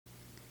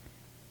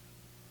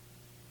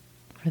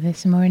For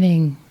this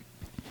morning,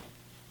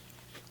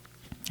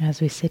 as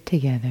we sit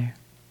together,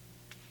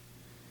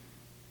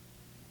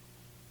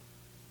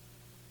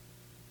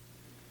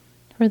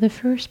 for the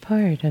first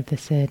part of the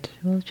sit,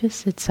 we'll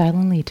just sit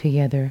silently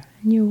together,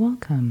 and you're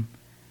welcome.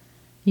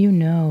 You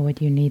know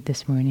what you need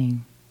this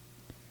morning.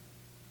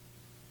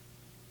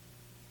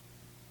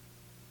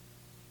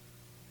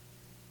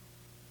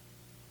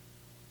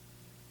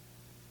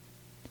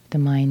 The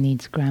mind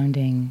needs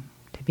grounding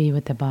to be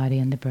with the body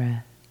and the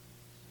breath.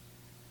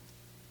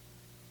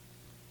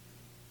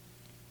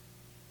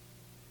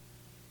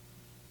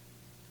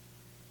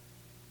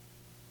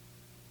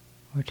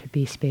 Or to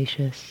be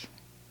spacious,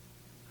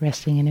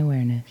 resting in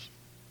awareness.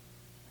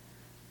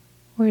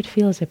 Or it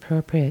feels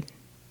appropriate.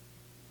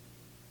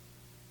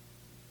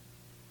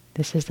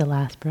 This is the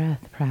last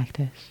breath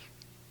practice.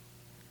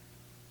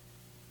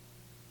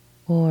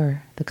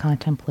 Or the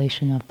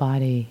contemplation of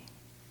body,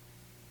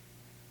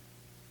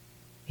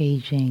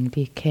 aging,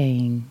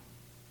 decaying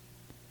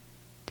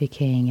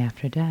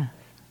after death.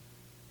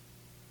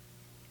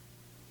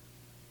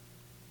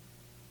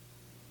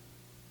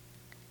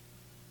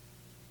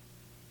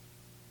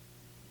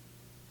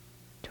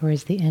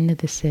 Towards the end of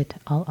the sit,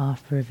 I'll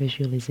offer a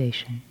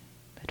visualization,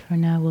 but for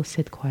now we'll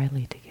sit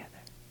quietly together.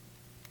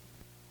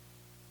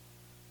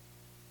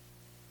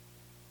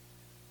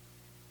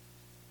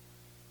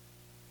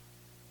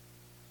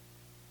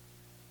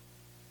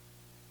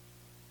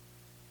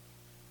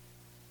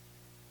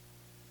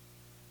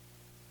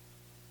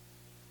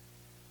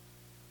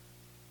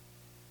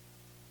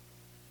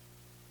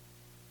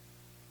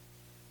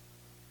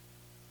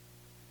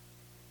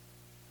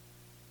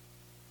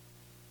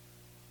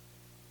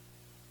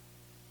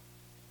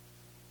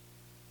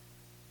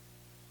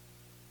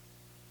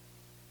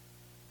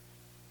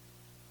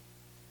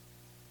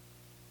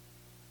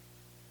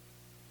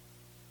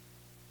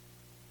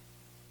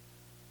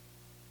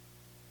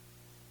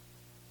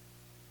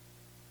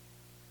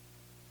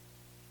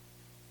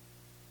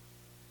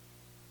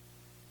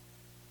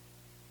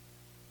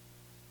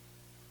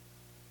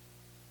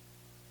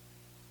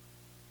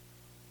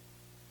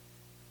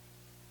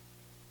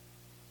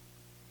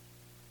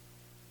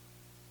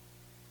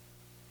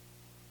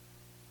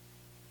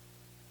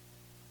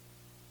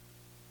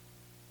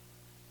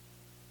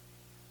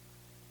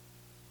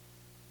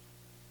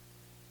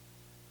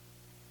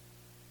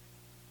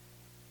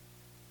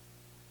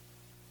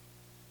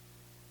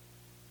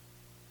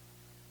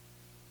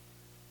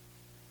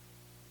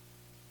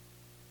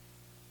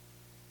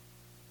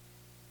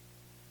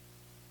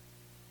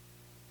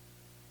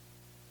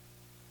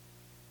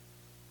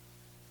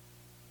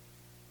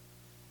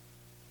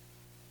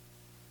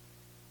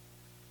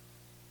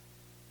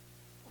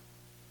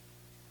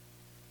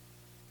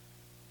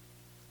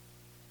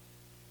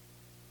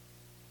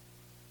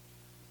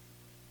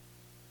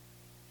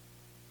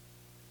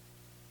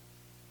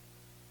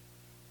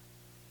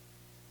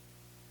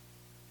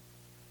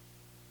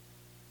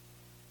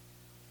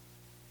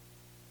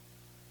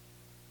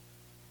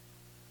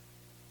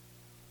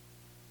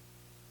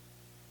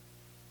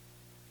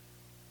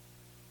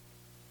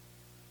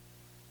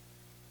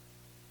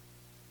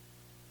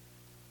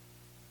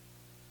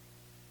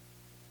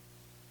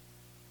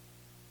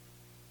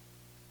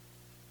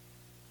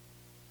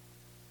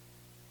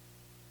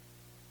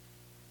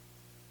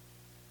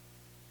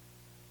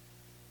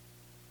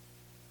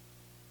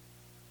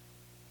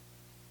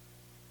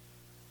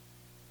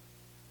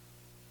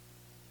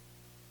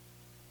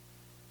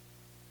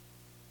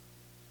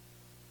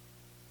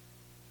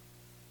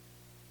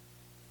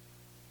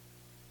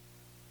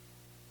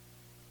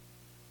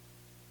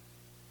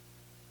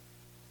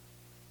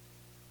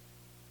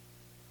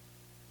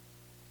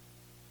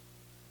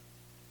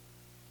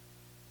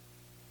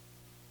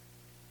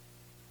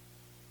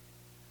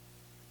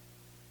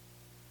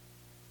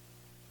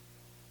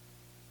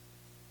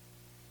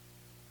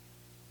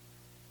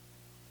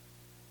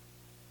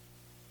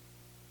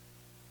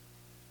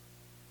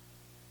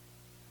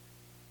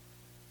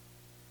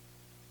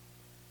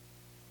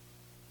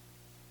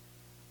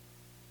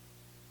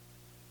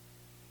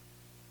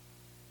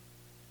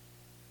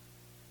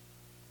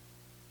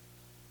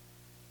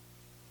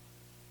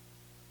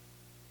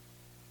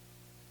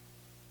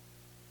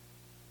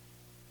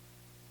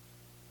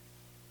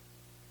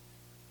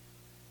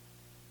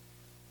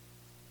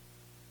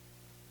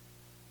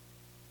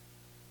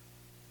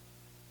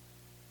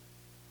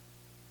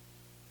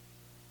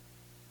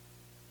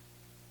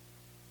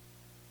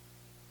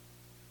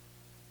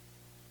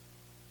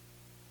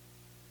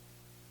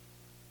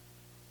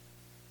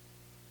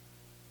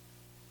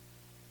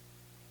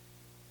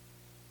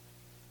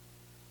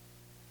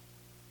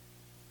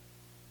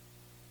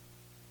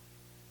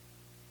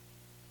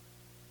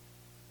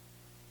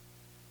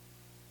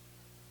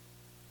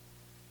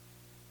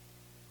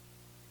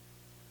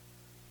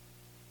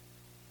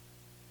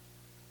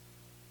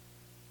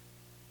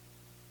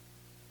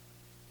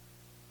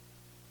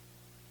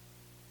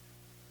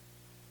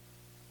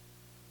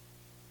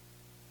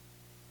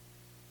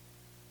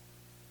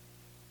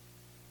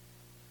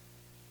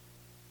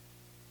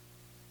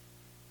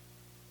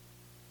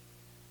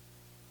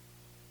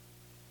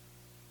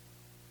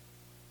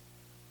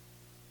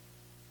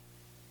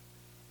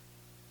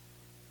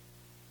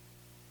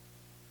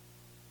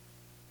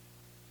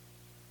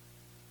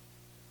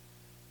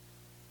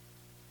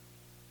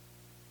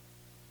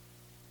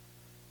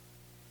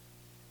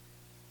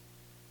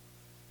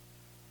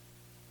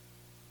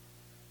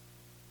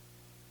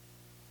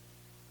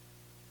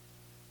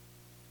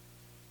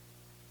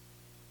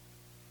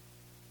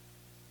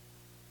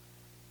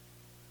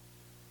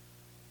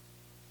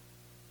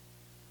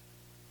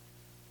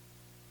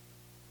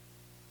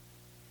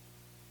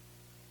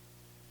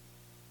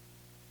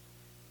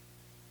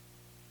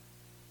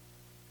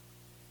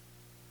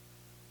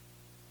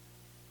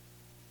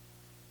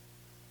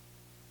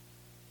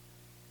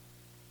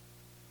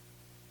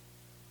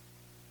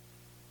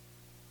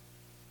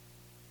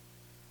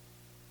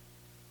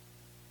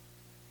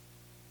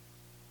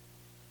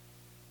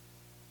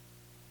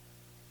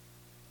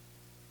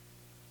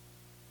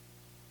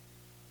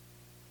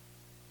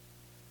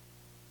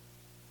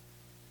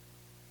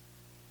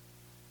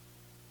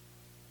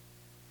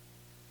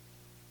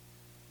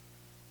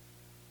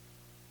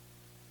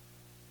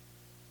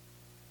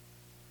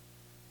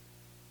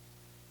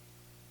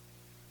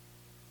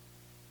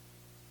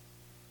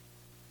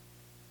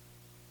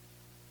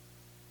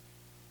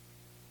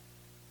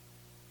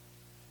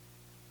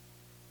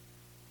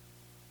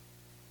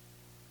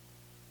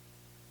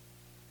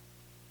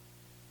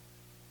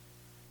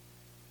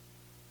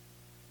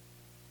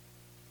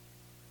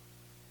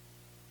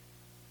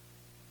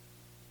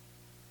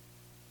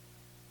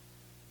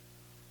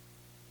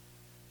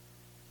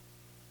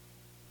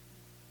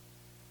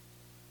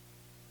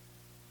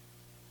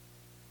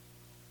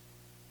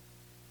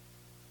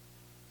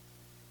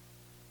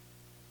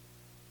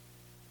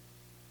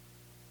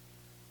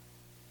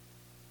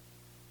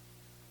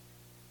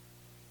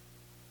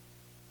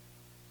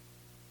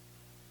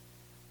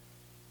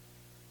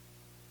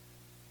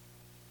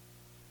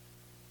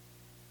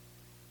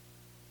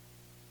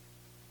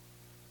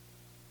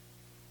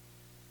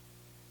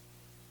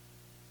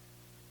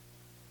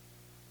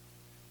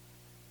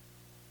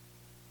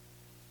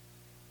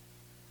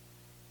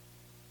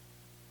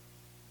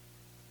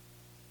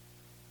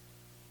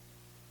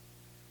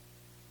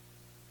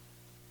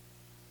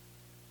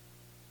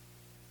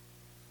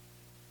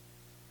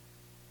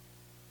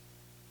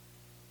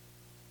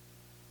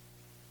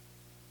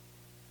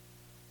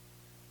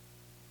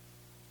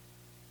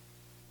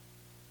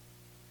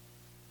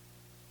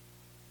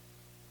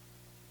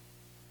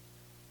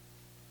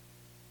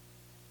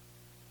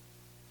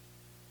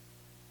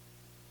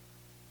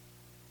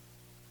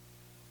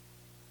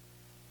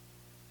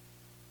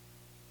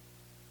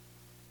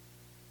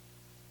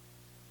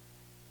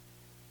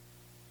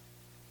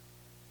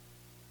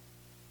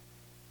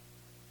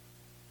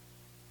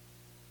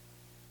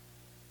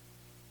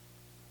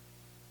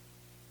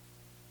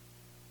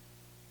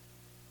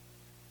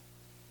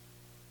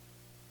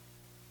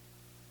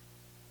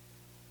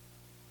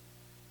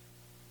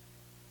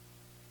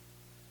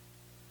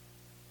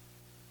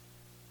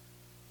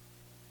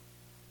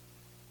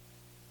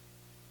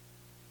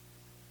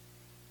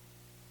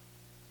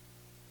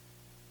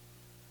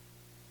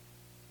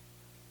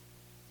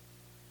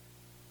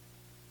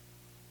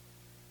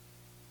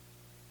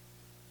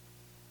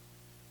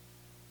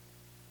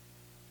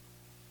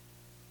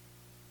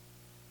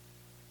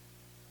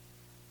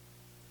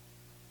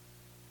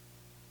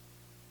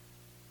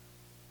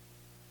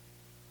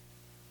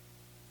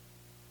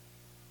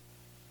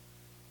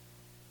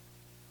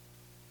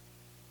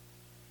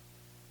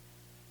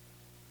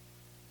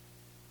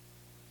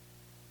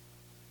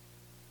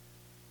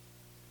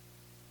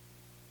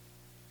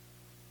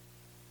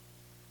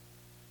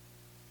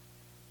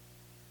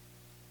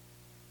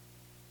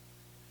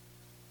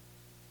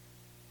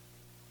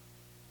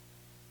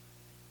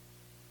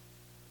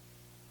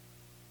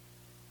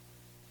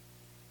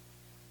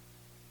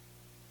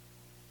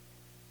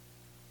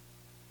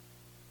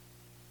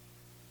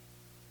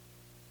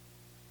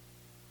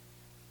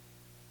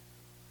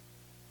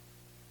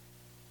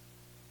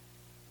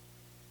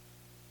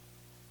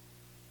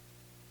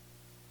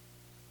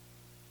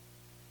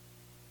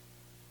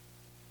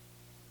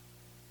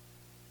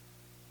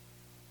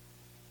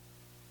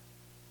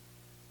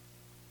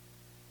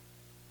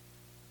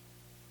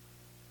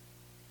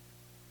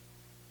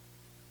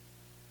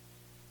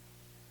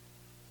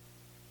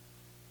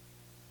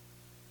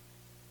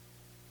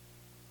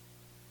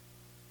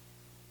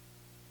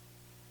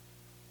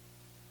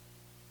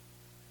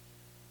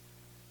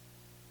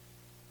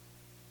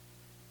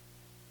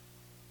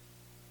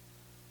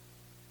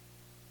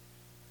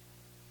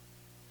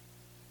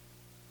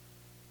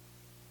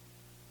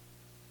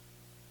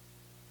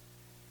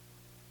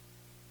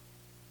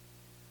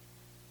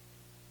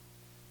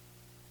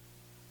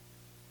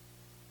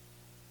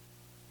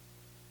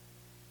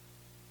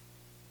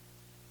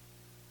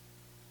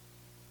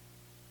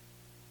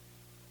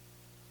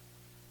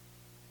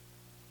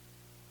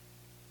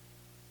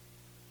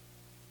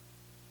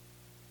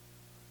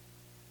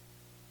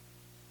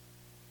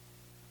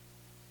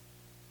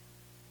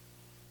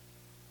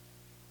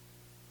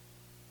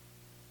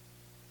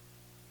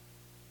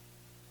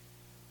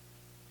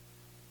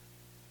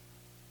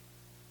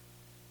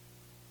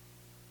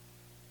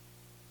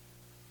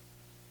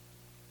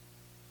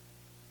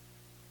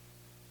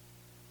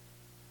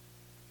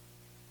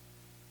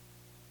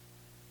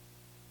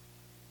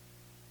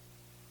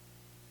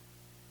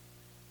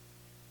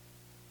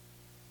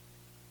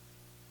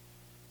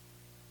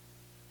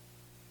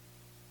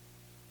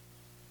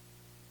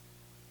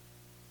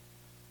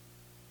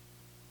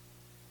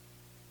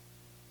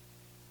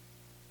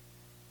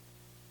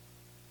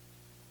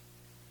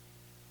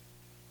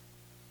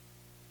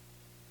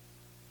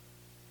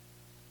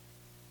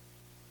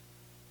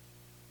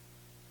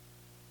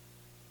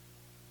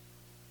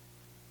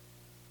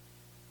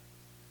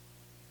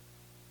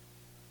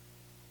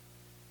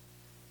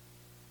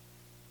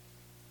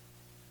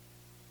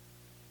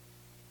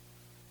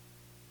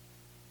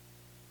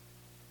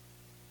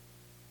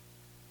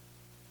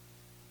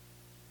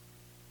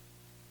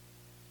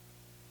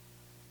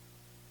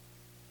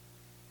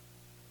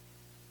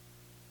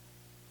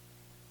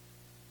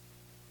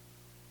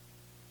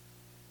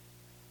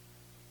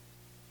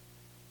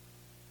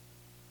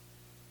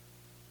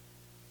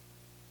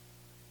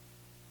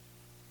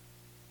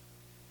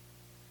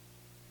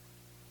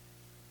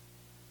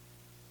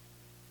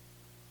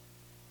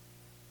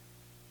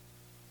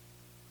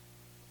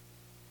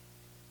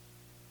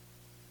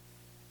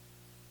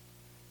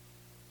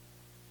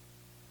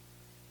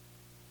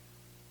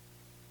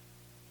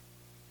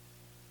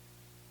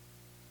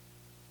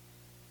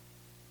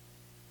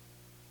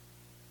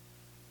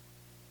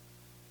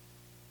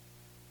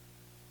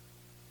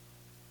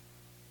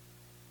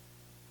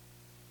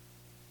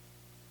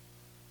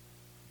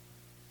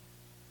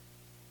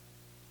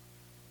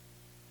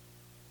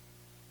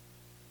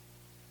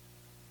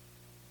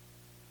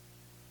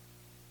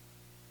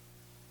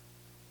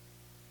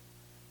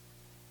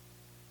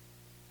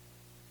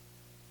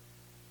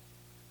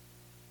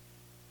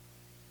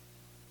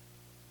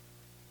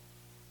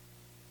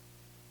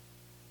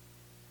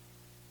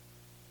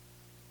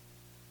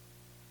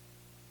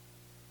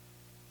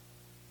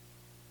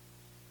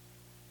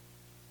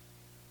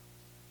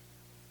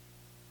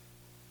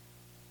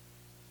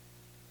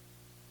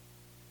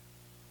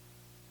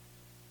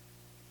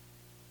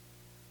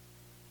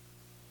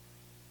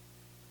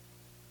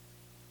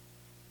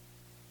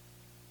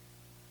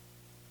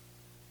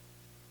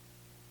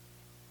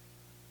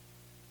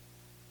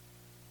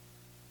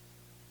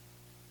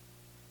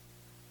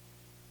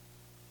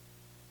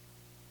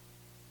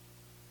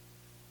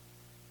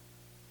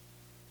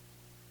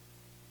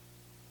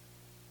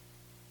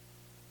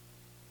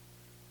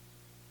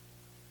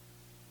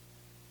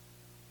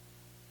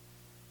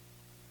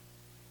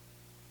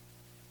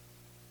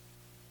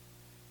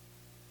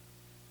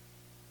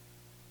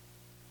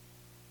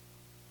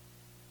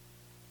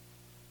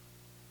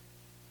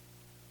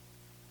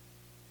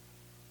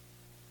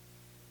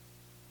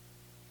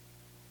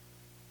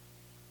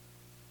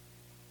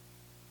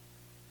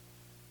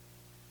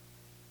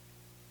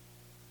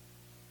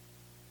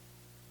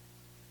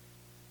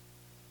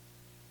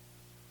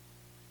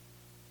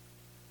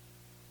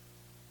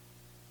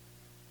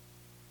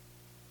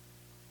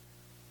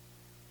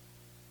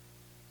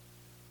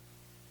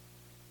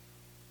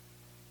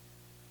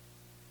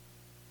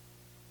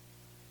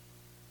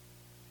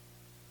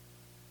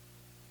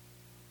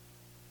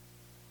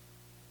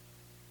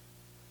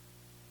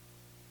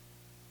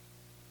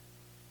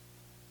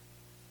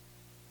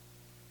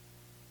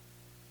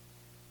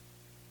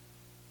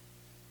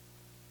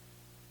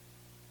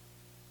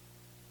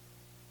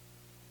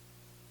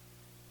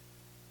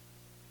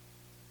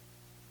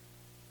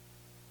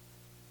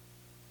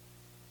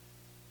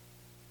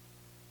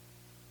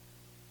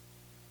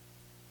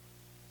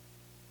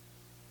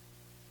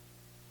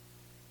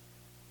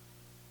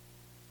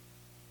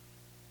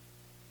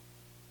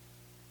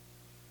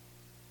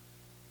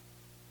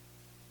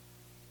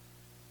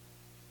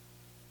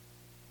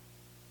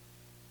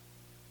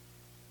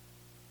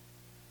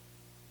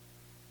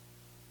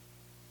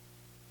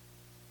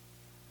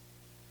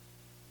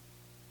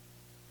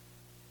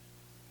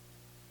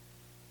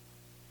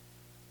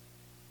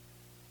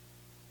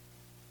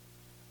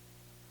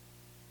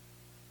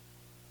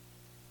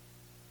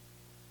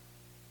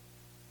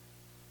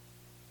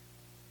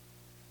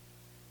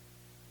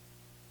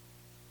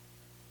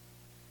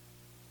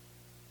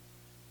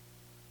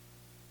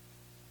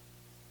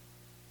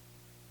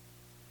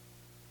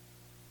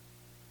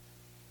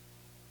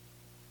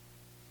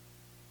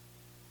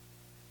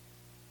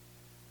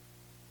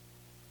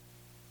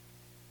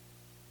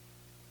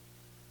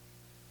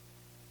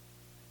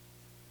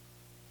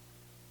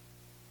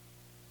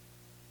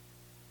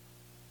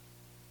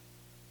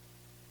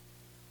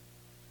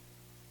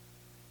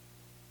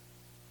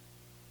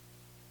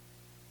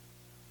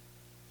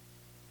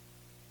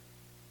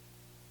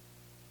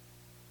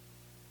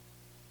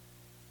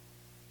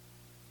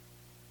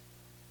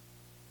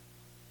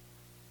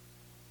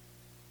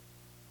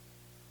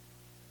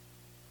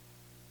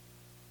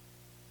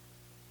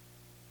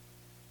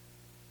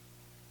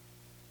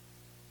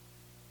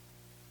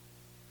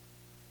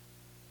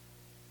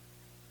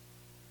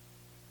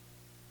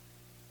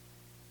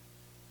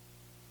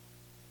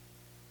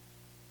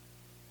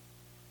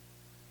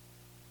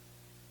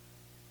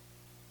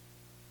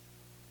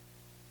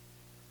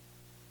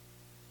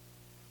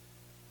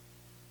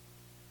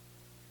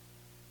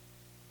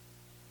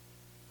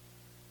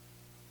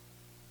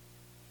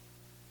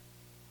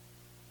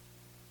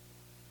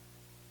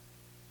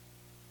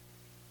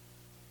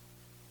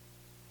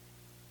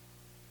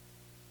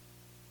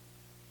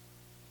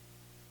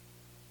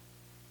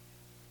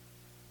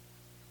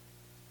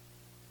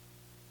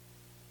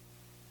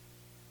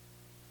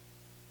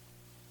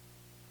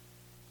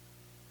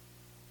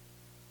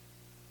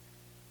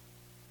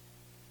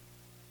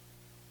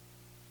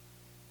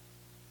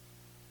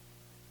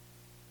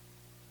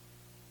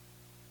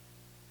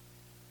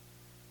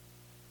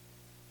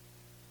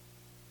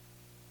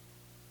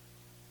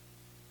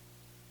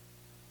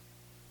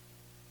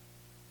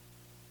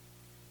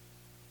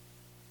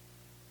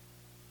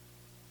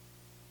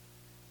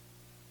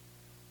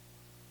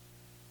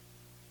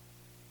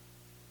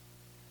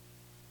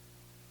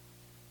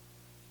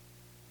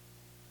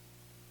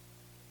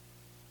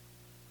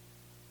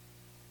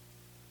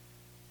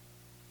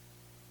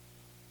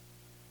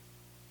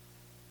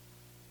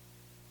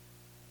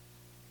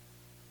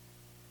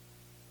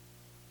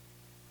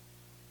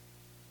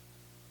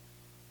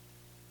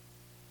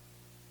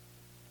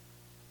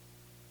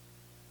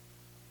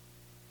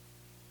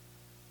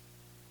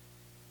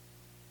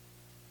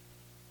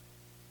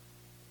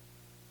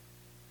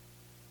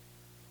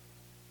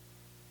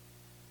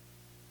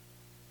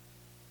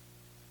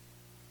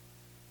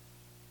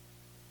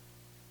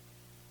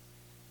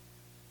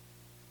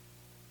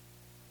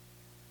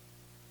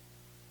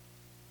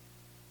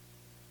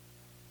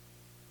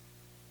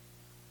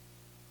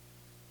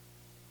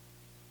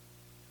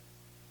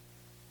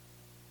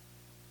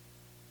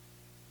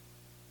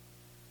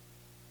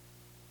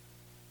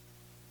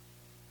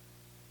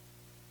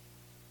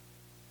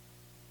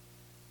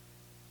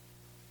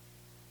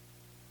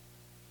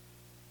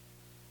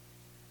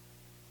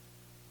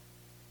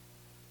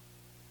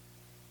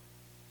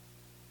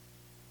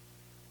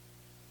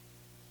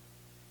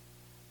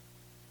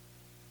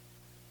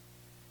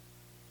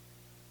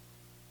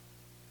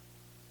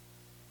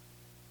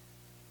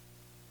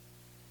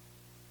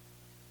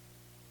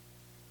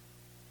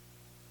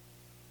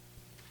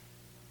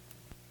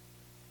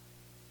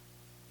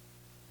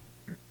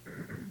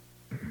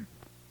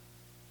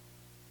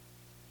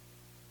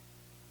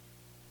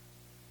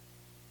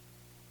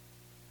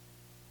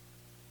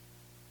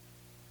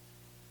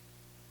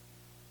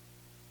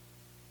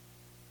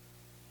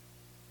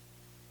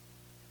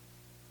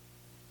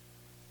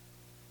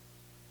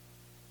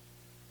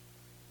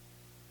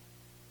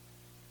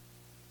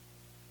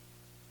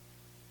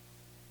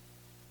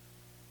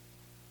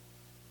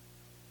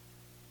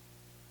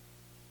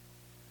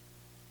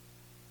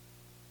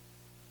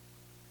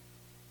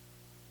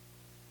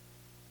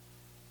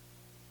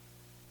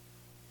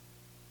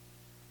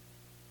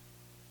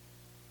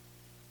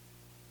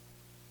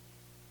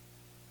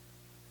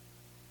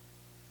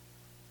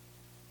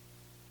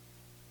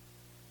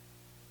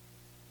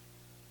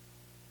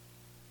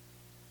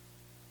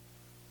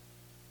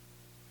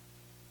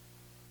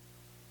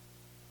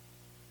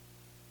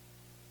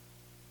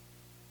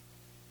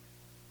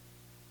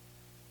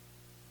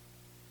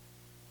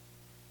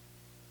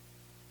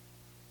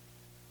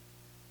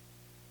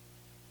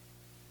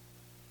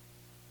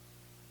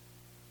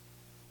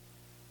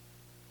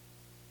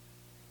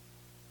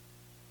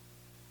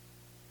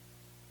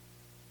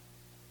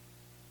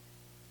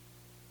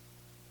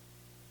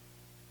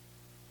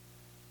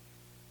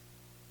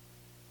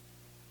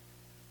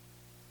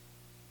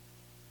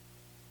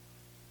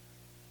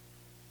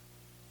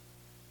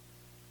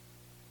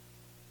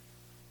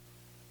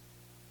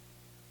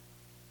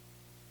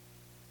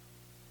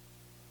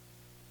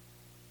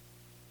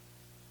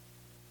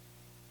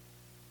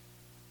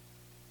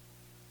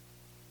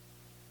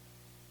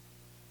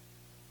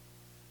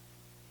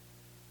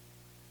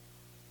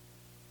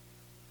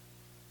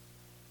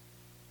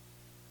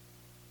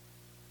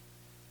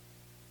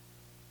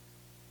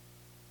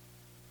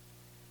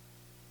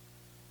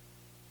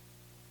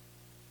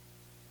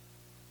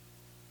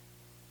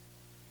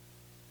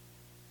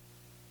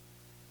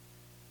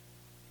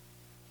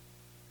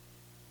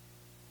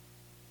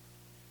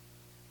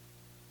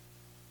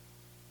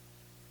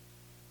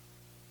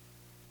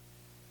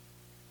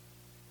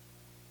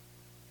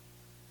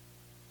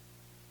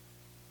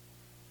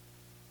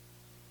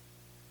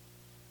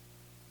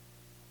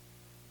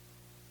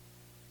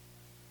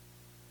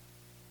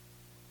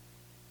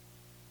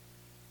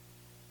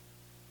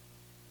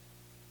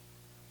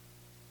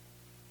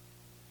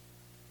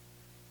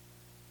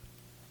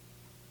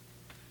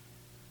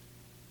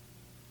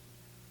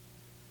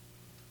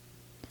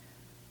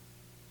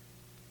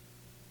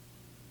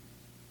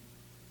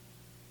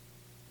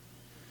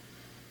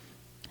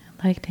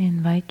 I'd like to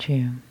invite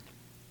you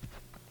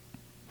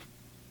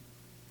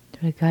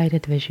to a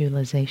guided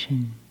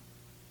visualization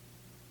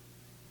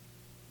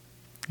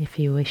if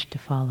you wish to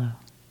follow.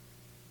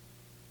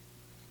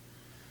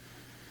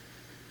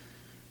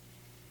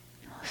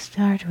 I'll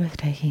start with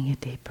taking a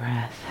deep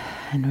breath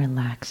and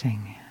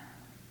relaxing.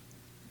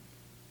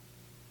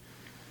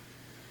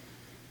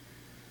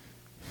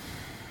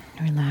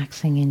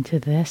 Relaxing into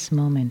this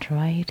moment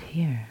right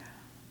here,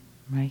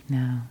 right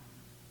now.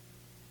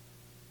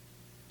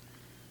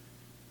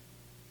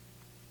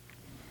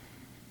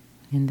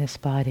 In this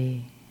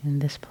body, in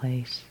this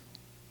place,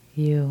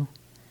 you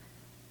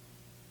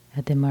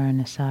at the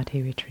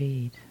Maranasati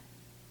retreat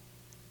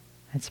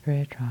at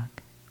Spirit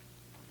Rock.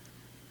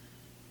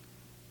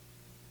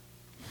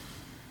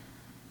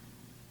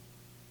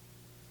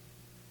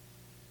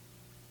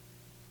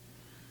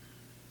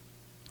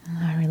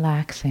 Now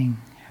relaxing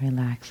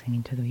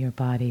into your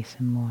body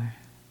some more.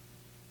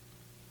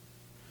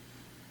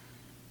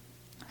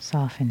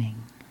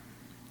 Softening.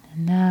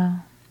 And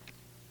now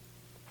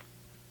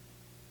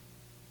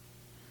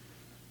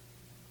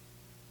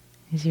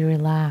as you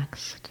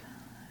relaxed,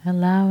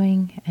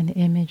 allowing an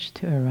image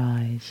to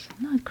arise,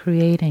 not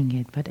creating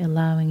it, but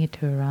allowing it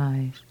to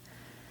arise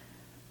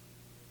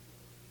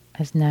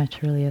as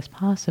naturally as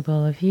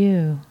possible of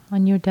you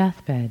on your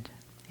deathbed.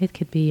 It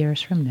could be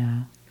years from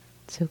now.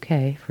 It's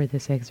okay for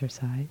this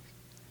exercise.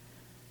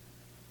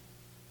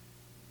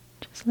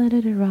 Just let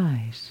it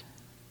arise.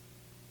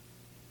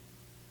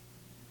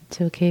 It's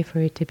okay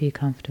for it to be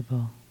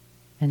comfortable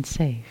and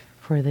safe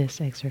for this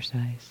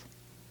exercise.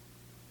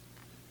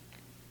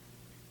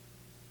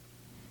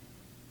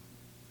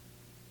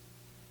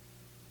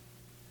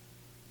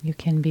 You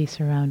can be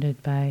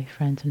surrounded by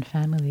friends and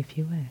family if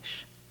you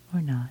wish, or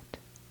not.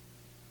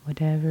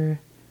 Whatever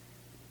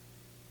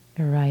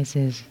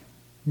arises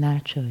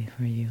naturally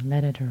for you,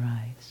 let it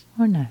arise,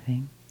 or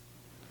nothing.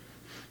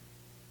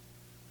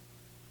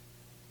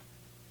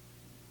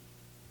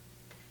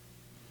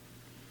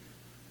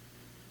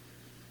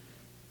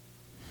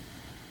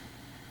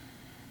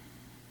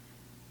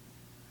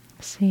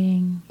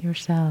 Seeing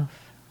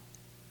yourself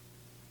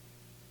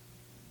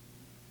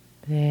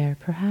there,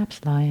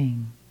 perhaps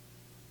lying,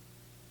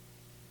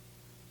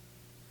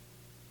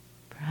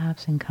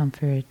 perhaps in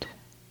comfort,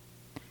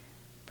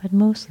 but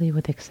mostly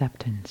with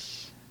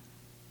acceptance,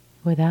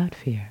 without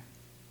fear,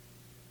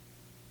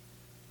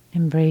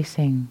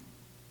 embracing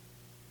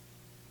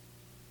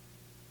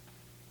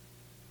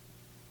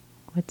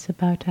what's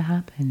about to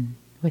happen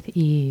with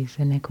ease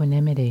and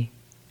equanimity.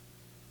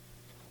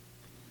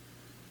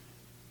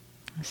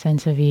 A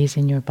sense of ease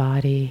in your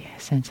body, a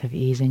sense of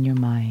ease in your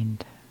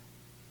mind.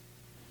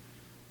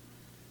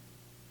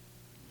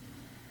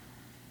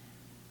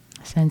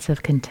 A sense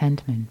of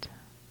contentment.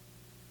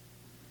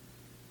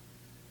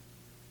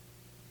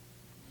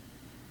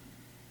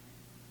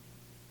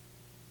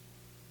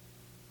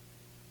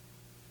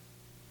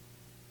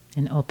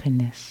 An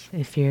openness,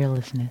 a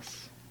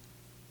fearlessness.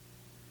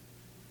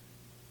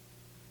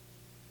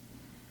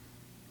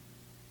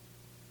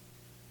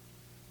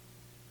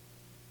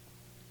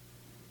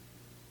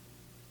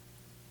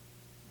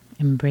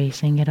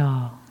 Embracing it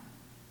all.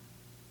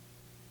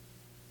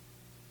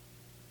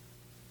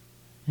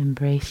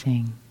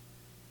 Embracing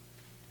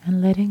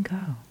and letting go.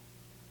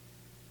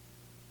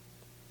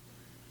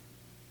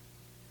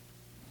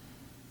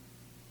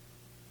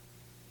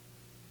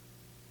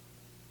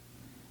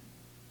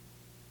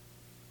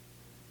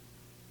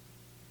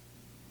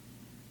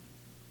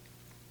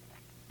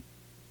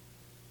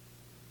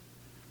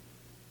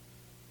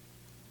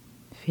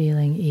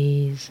 Feeling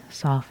ease,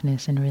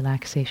 softness, and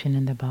relaxation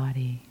in the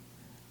body.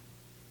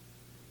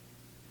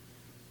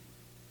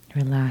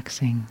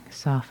 Relaxing,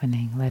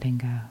 softening, letting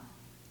go.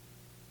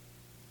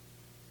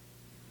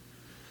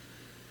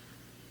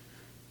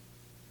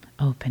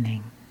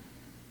 Opening.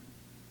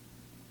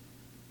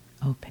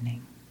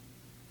 Opening.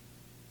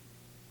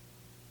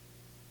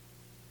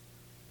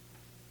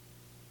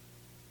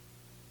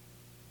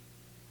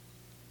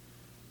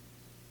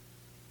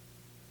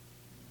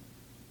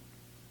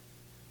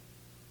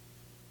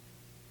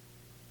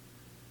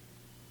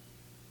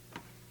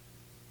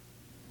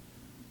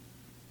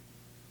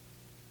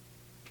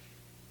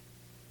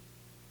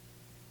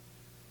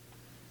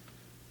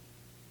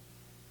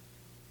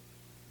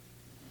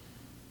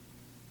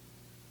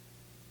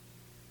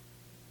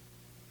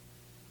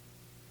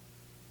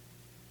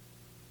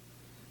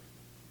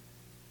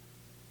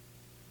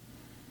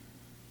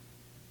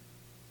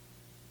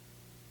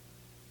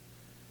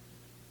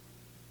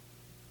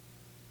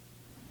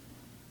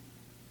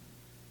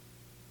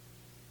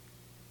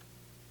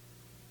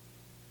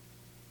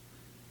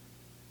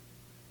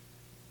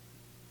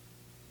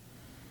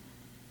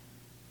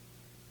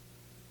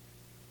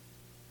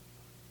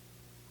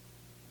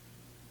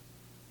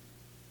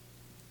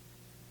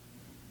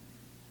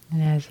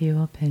 And as you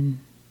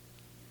open,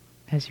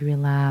 as you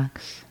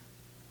relax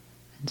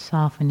and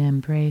soften and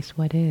embrace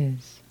what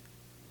is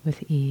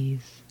with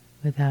ease,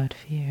 without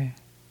fear,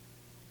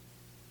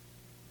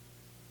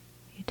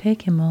 you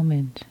take a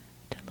moment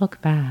to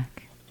look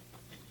back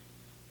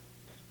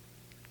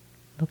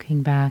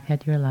looking back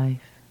at your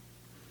life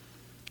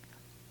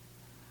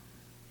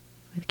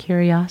with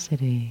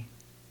curiosity,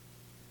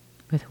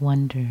 with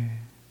wonder,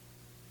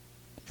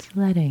 just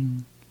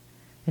letting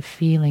the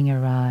feeling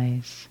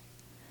arise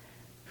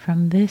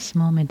from this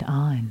moment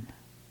on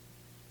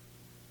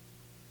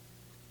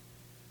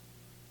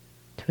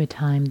to a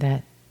time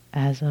that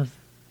as of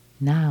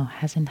now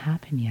hasn't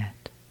happened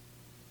yet.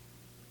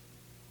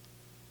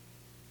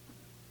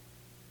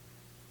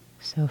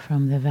 So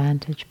from the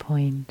vantage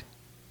point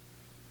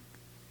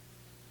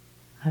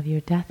of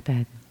your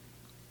deathbed,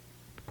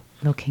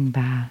 looking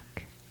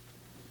back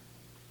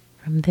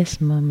from this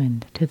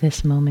moment to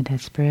this moment at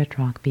Spirit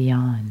Rock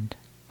beyond,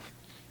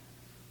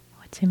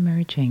 what's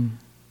emerging?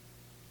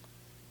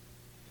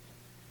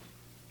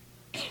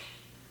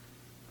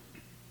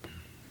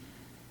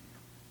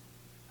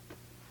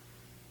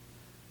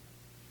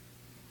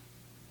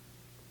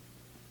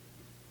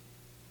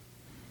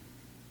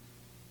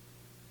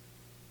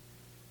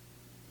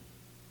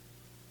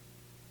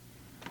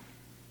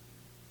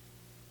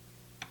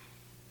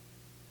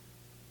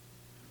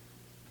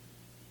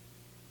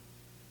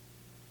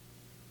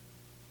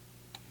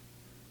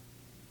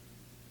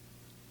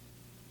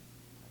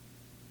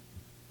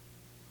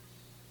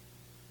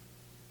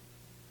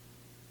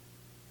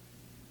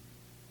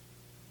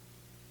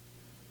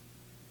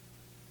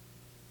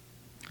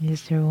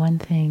 Is there one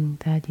thing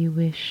that you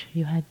wish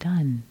you had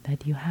done,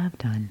 that you have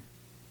done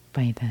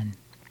by then,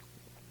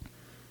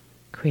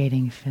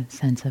 creating a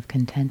sense of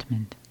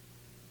contentment?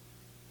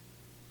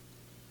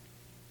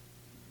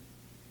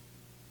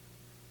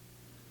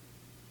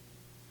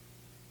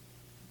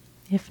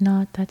 If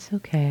not, that's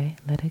okay.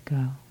 Let it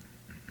go.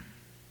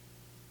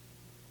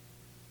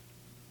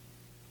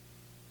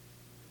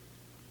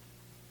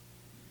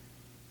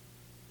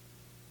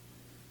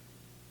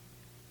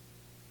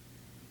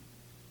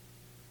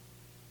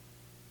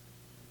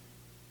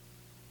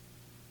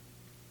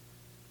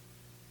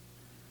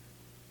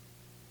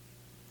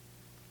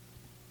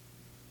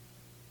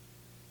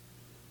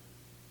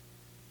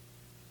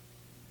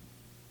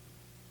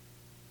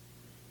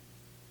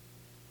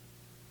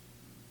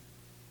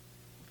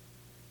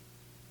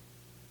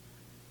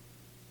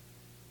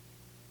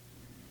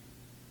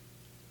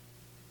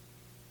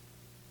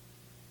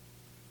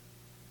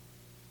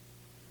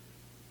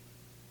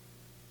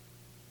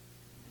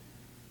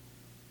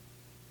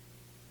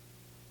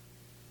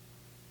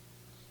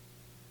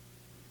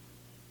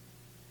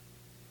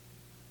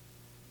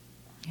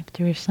 If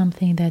there is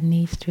something that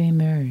needs to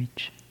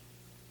emerge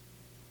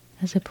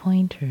as a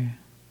pointer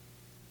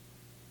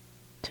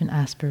to an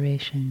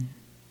aspiration,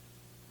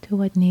 to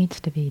what needs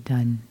to be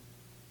done,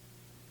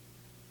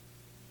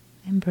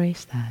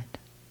 embrace that.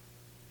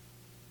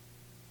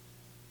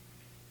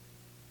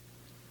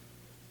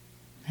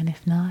 And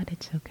if not,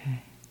 it's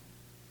okay.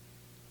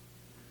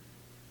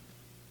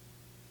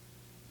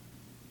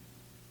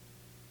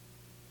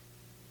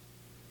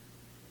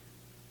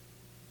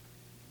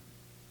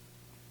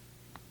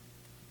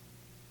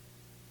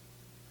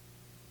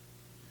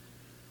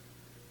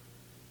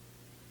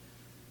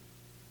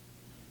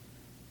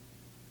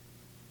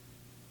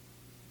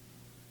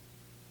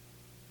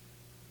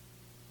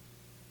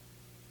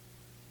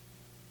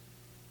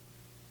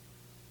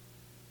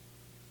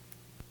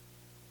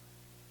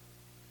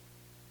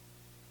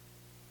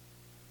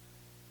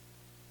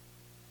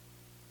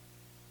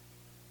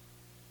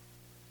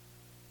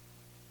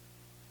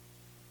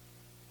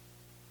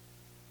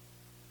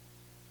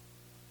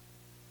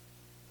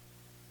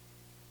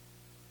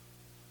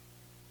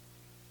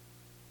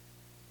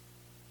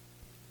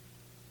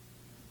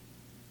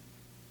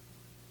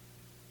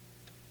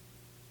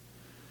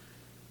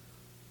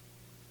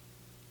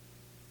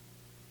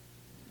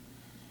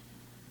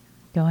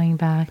 Going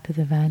back to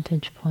the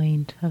vantage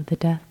point of the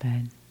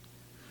deathbed.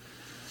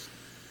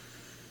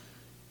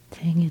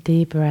 Taking a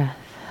deep breath.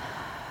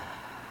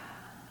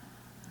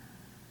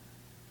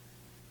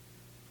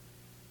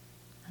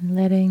 And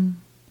letting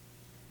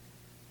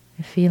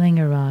the feeling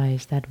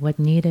arise that what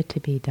needed to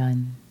be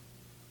done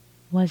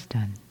was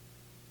done.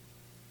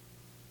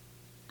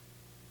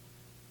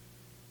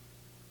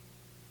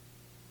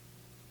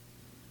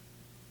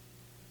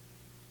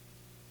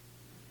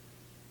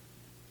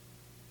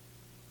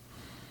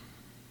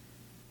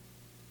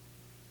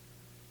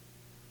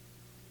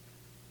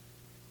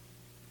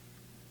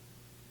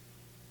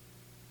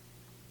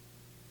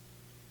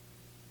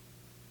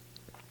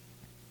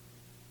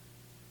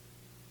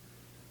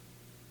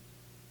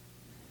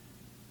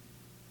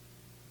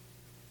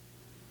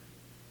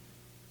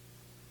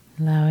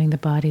 Allowing the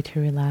body to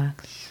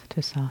relax,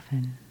 to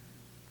soften.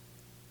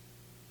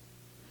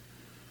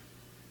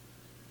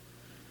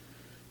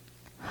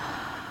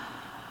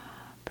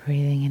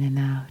 Breathing in and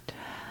out,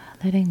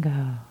 letting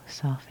go,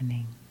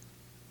 softening.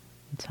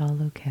 It's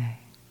all okay.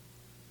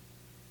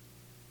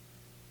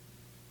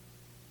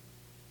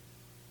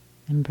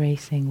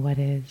 Embracing what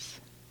is,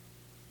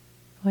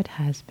 what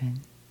has been,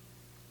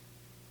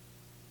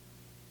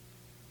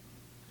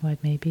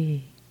 what may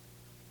be.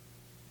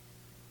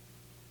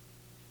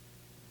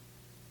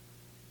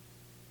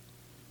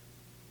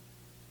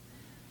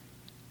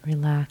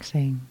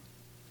 relaxing,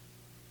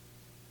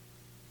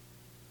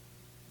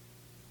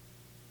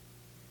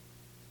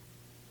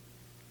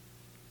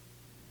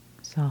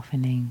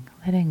 softening,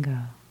 letting go.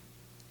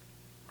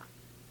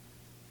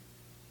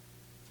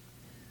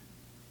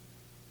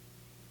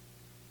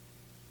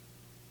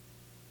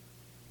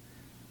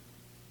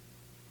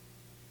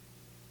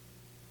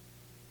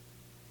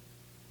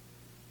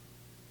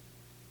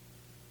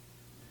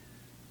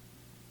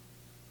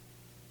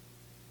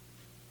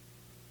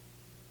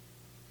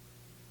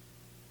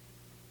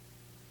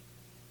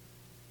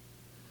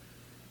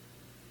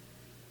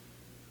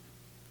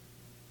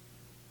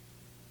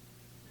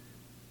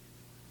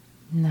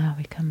 Now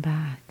we come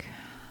back.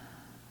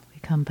 We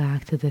come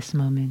back to this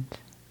moment,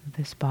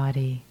 this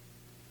body,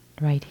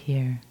 right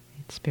here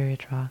at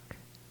Spirit Rock,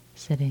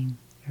 sitting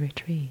a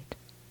retreat.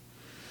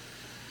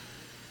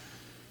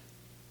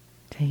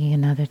 Taking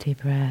another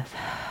deep breath,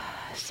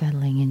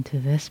 settling into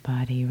this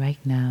body right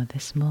now,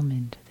 this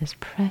moment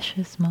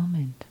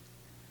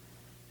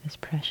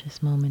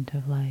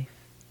of life,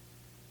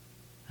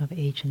 of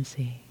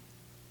agency,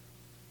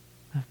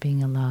 of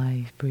being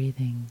alive,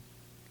 breathing.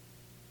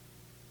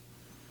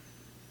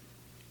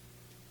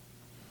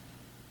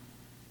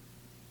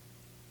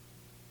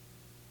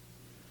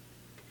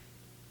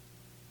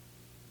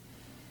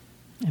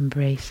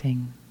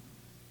 Embracing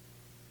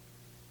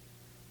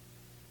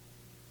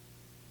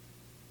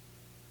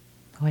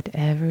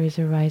whatever is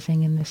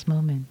arising in this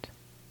moment.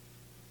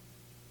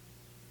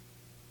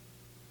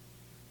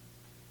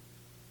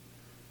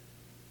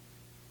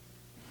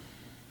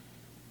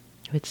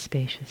 With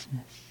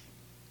spaciousness.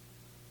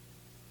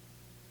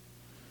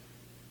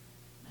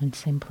 And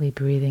simply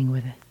breathing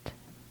with it.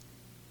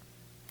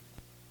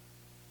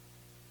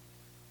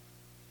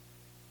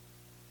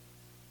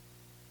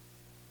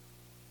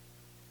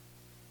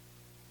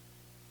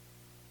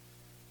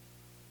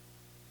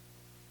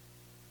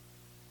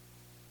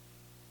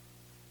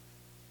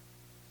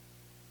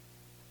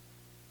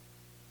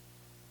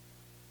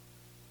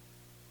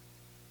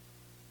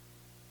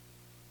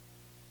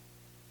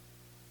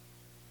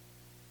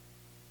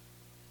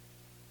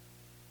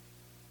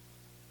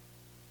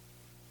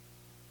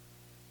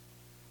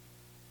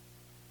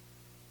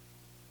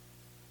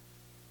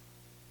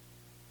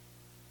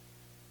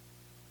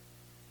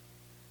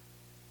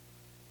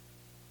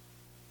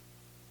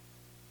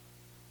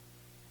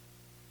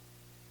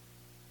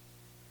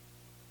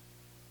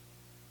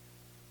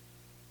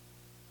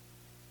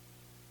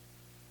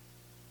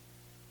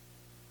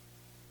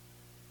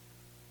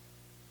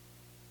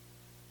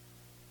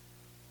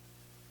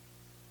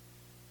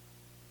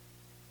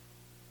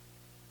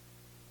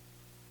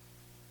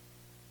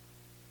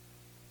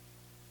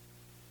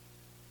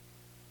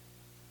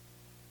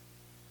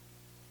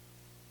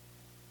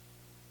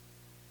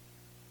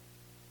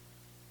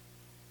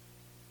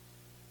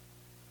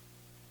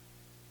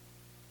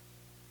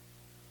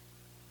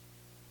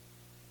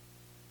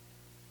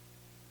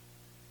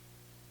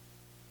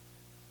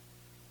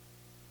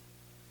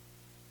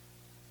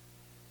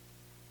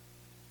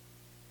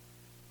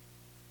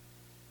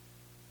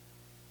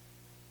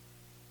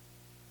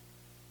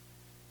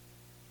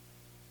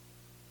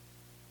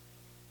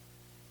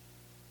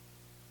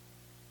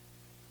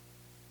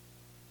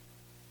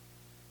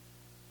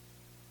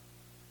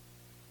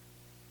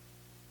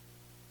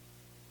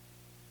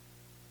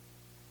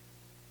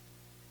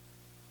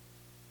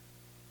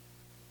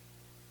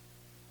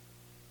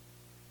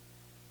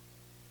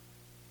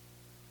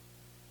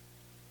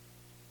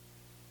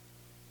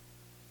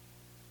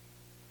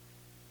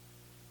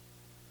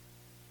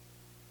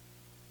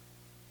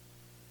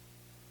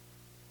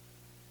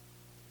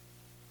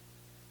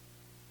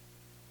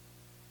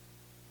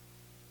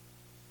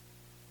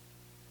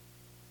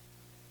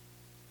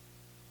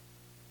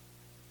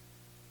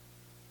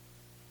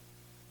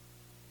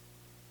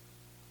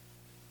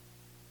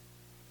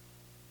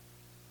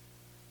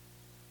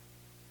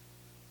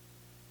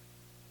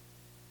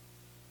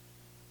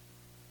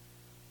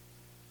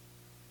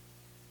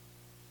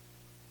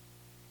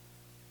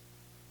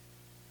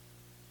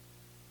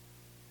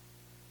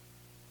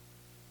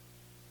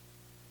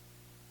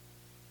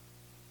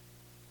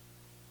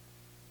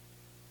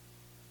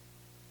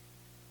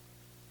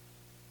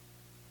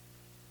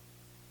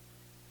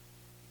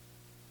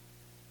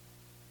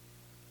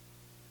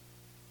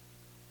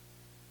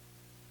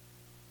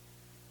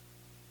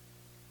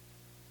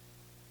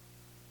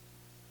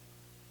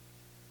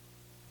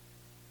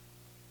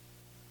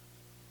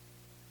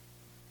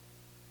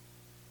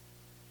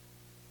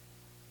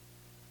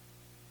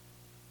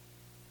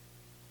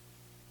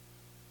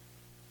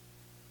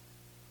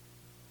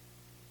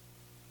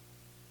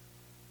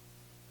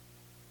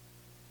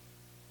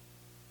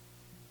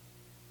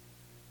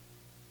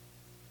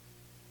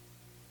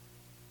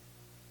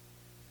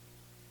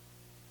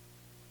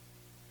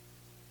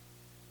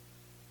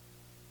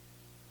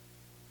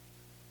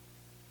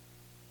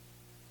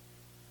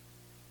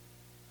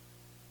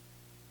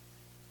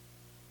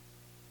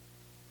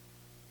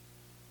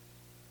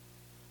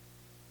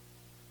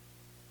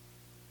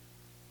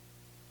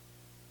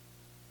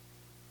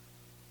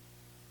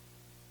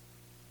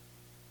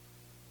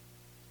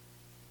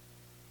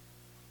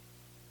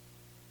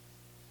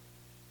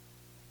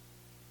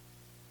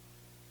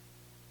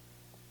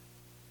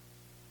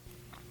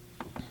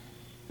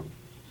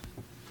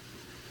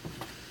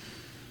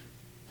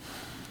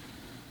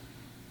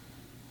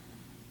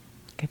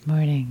 Good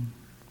morning.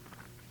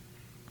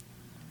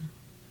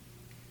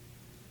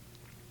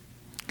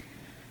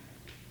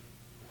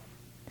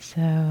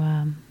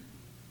 So,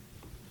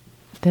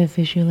 the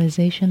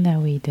visualization that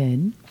we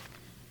did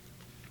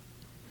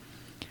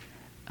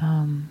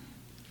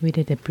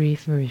a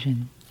brief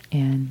version,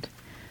 and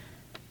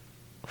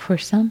for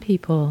some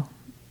people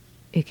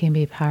it can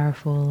be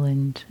powerful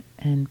and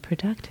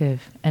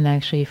productive, and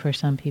actually for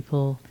some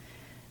people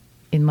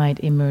it might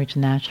emerge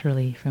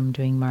naturally from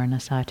doing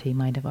Maranasati.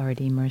 Might have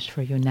already emerged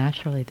for you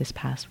naturally this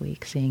past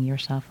week, seeing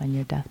yourself on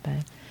your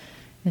deathbed.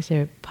 It's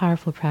a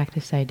powerful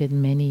practice I did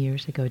many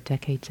years ago,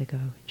 decades ago,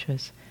 which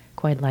was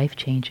quite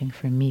life-changing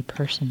for me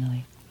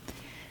personally.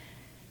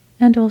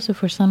 And also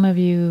for some of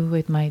you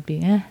it might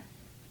be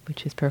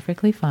which is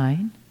perfectly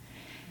fine.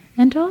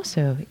 And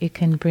also it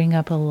can bring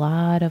up a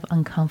lot of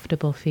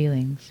uncomfortable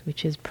feelings,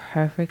 which is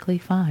perfectly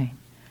fine.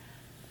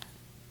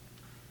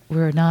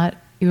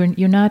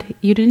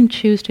 You didn't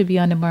choose to be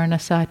on a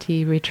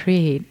Maranasati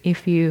retreat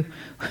if you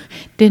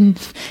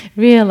didn't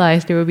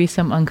realize there would be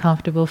some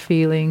uncomfortable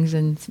feelings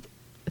and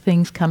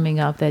things coming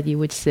up that you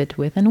would sit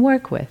with and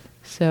work with.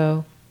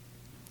 So,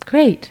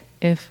 great.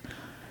 If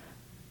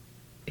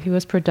it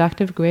was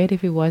productive, great.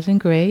 If it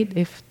wasn't, great.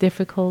 If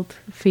difficult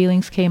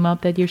feelings came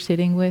up that you're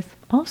sitting with,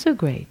 also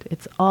great.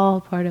 It's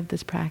all part of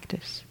this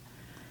practice.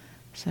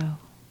 So,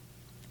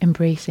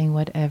 embracing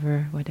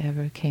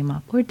whatever came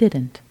up or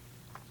didn't.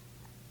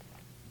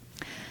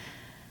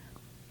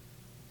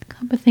 A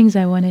couple of things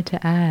I wanted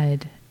to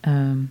add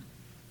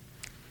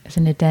as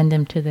an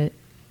addendum to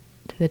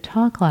the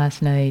talk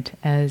last night,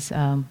 as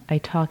I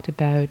talked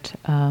about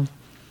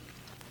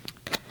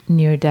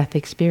near-death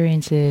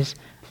experiences.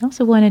 I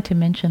also wanted to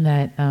mention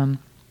that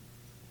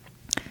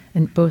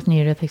in both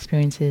near-death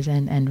experiences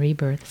and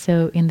rebirth.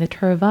 So in the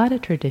Theravada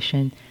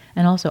tradition,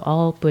 and also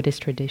all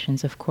Buddhist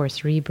traditions, of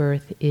course,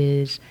 rebirth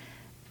is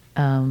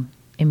a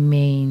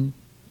main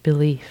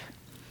belief.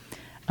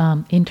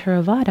 In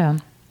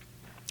Theravada,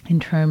 in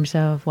terms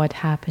of what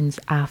happens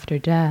after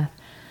death,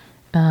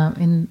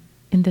 in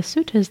the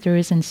suttas there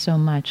isn't so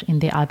much. In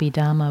the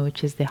Abhidhamma,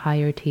 which is the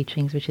higher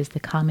teachings, which is the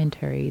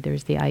commentary,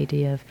 there's the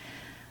idea of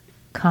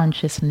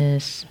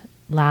consciousness,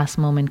 last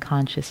moment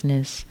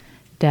consciousness,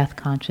 death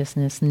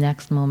consciousness,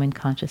 next moment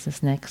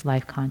consciousness, next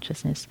life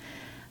consciousness.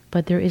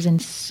 But there isn't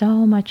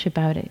so much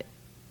about it.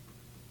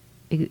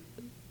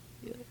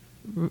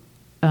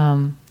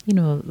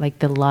 Like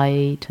the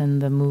light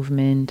and the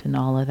movement and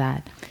all of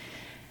that.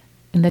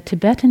 In the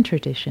Tibetan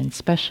tradition,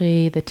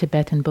 especially the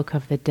Tibetan Book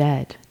of the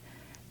Dead,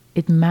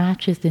 it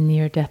matches the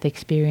near-death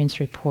experience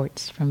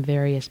reports from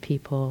various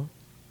people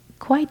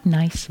quite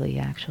nicely,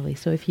 actually.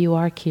 So if you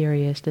are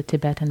curious, the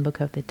Tibetan Book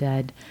of the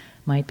Dead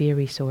might be a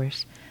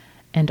resource.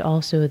 And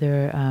also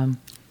there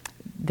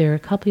are a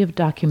couple of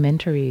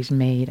documentaries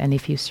made, and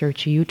if you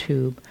search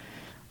YouTube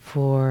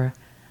for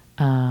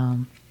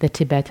the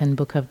Tibetan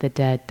Book of the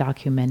Dead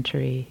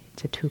documentary,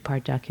 it's a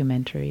 2-part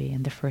documentary,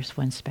 and the first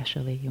one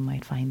especially, you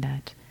might find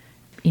that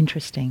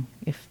interesting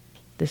if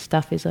this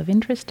stuff is of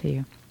interest to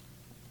you.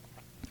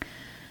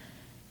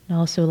 And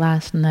also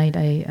last night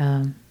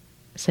I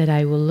said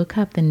I will look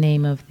up the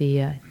name of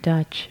the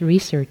Dutch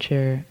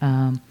researcher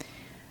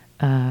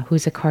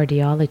who's a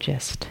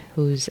cardiologist,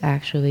 who's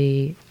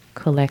actually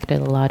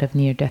collected a lot of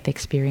near-death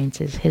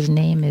experiences. His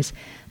name is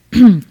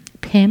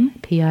Pim,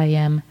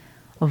 P-I-M,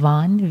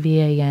 Van,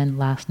 V-A-N,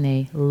 last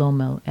name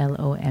Lommel,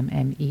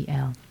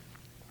 L-O-M-M-E-L.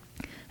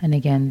 And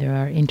again, there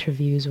are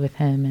interviews with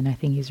him, and I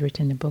think he's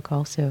written a book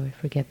also, I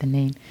forget the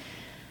name.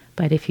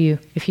 But if you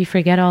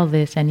forget all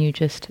this and you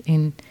just,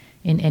 in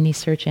any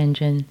search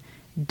engine,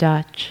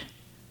 Dutch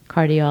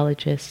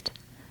cardiologist,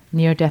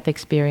 near-death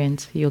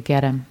experience, you'll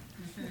get him.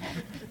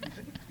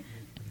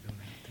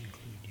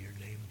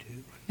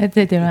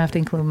 They don't have to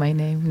include my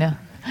name, no.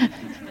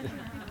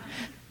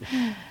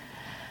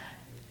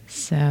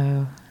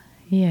 So,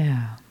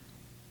 yeah.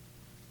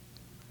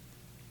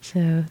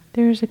 So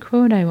there's a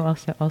quote I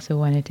also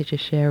wanted to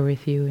just share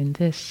with you in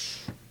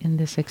this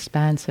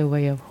expansive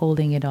way of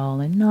holding it all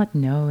and not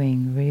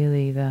knowing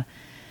really the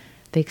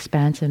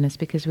expansiveness,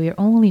 because we are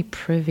only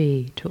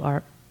privy to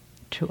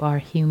our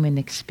human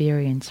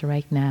experience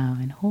right now,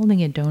 and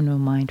holding a dono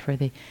mind for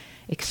the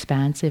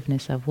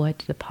expansiveness of what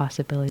the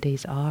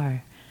possibilities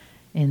are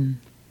in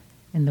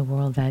the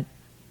world that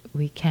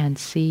we can't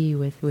see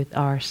with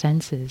our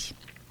senses.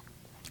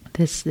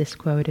 This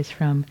quote is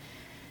from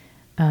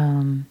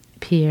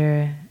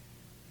Pierre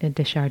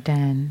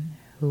Desjardins,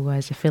 who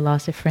was a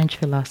French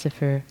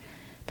philosopher,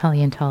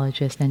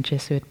 paleontologist, and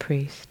Jesuit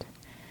priest.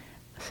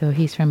 So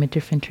he's from a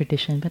different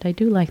tradition, but I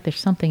do like there's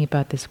something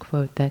about this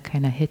quote that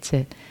kind of hits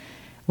it.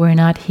 We're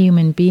not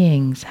human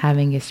beings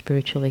having a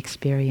spiritual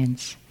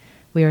experience.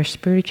 We are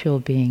spiritual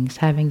beings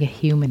having a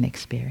human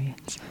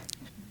experience.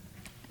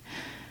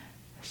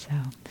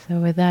 So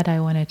with that,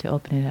 I wanted to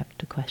open it up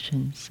to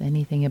questions.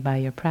 Anything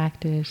about your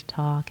practice,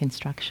 talk,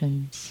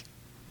 instructions?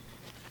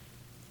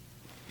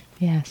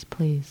 Yes,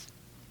 please.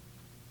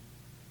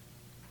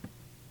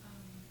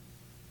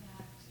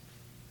 That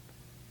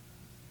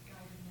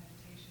guided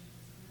meditation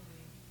is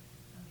really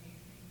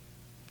amazing.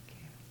 Thank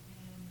you.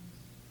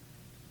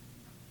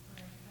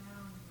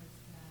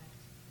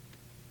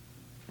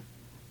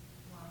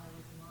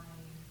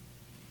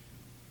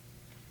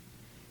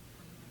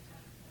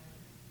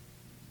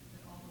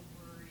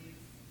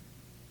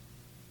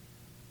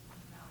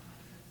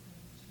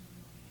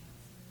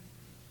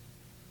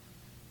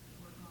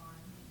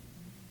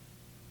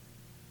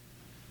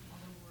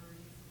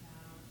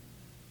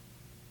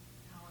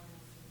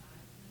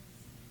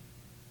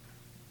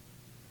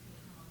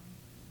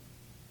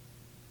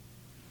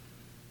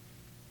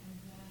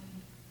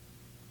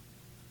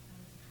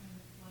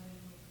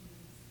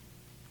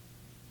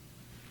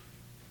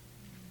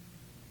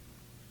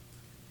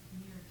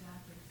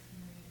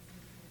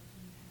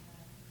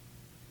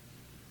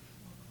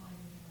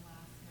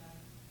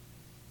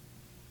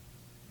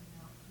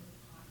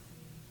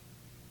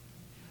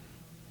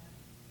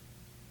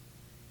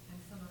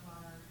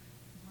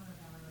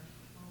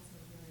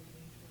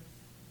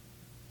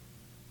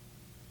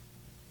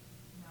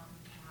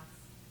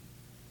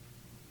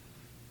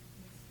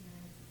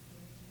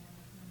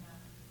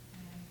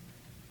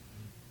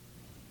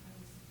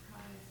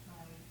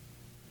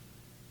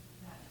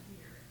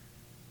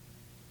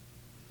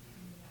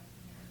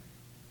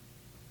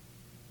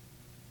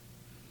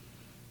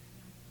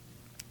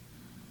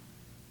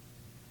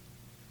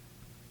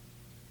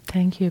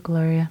 Thank you,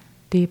 Gloria.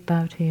 Deep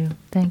bow to you.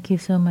 Thank you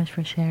so much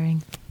for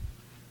sharing.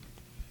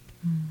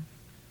 Yeah.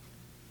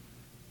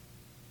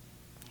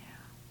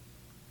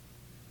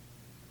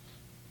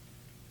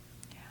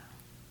 Yeah.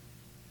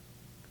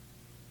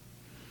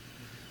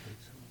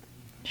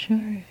 Sure,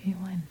 if you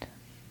want.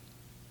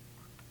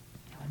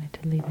 I wanted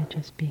to leave it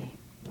just be.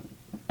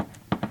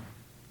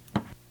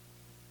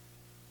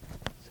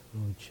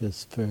 So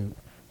just for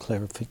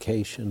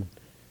clarification,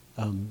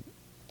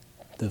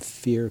 the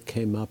fear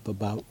came up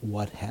about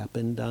what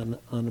happened on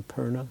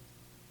Annapurna?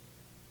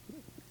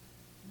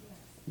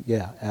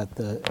 Yeah, at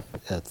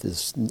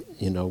this,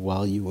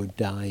 while you were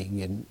dying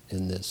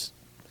in this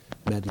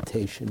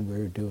meditation we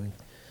were doing.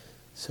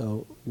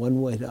 So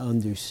one way to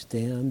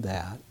understand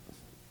that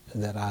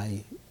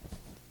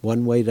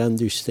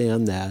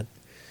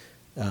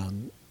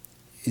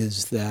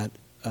is that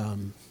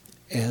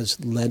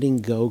as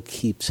letting go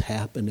keeps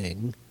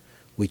happening,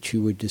 which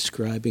you were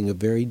describing, a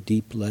very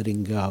deep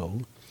letting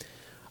go,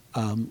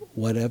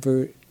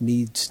 whatever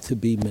needs to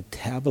be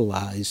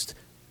metabolized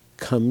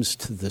comes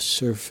to the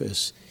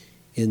surface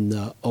in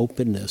the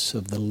openness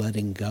of the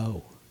letting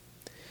go.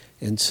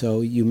 And so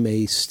you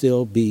may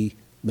still be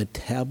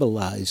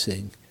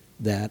metabolizing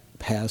that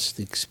past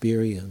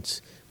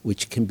experience,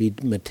 which can be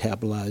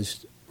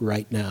metabolized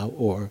right now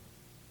or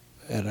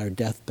at our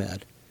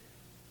deathbed.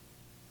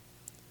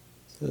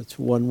 So that's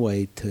one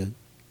way to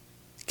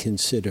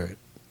consider it.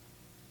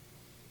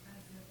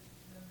 As if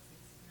those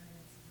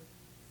experiences were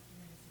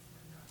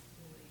not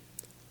fully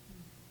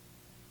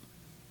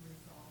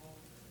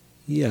resolved.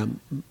 Yeah,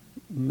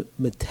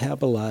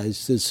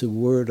 metabolized is a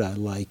word I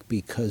like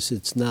because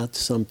it's not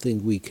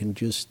something we can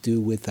just do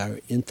with our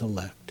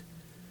intellect,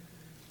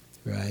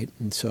 right?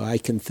 And so I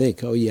can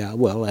think, oh yeah,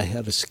 well, I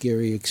had a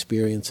scary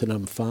experience and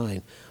I'm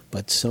fine.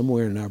 But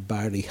somewhere in our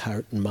body,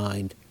 heart, and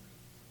mind,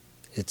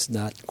 it's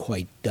not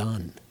quite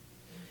done.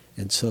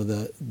 And so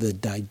the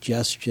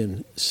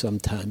digestion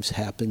sometimes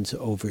happens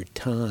over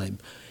time,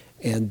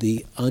 and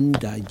the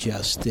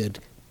undigested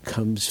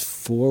comes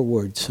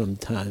forward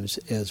sometimes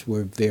as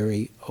we're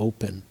very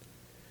open,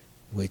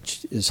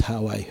 which is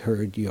how I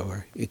heard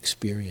your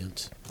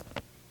experience.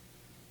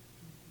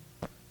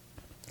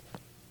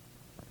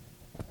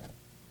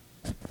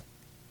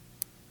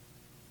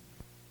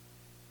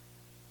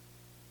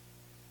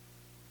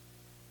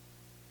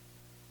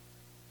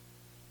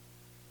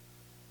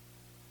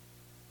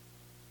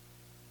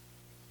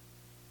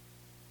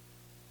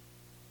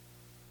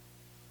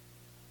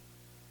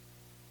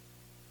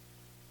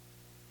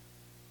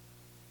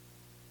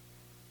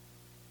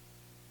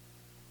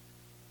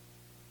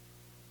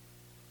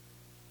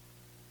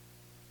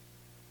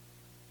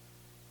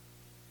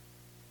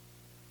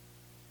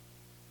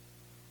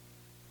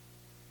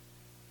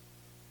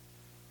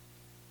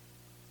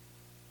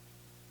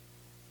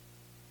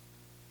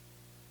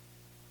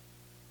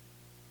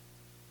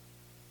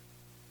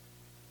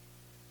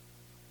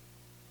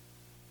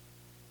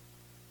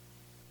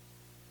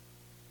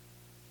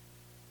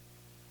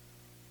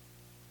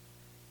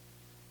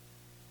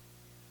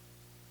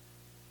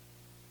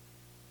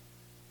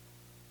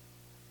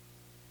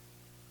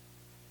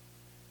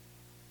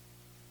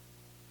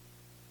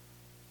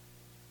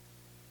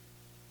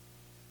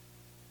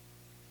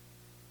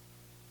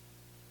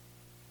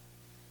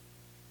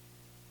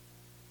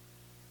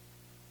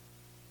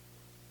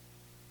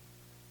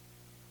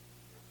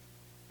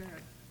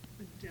 That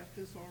the death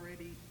is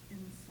already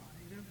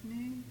inside of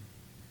me.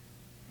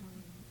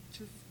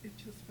 It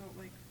just felt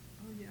like,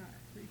 oh yeah,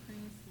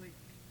 everything's like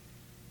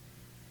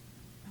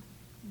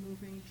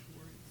moving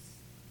towards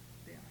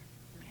death.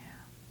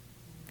 Yeah.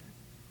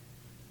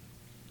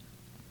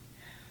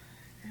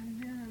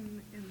 And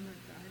then in the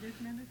guided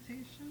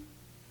meditation,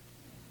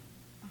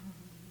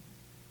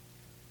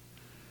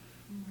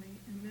 my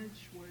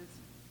image was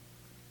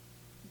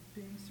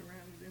being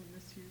surrounded in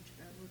this huge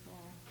bed with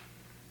all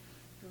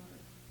the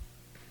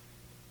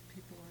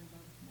people I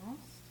love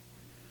most,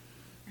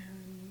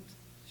 and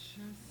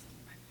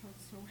I felt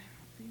so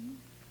happy,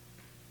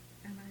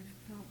 and I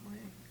felt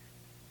like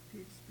the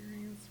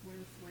experience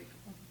was like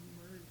a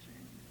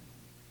merging,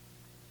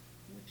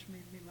 which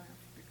made me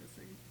laugh because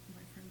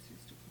my friends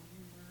used to call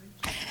me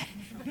Merge.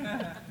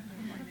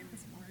 My name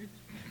is Marge.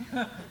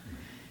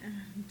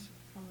 And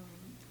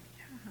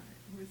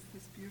it was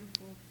this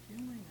beautiful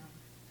feeling of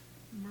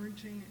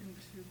merging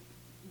into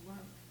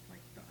love,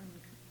 like the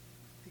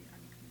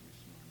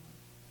unconditional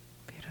love.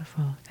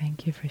 Beautiful.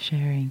 Thank you for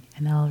sharing.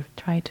 And I'll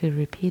try to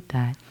repeat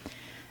that.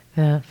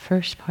 The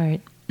first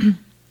part,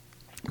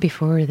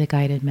 before the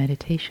guided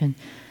meditation,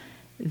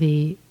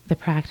 the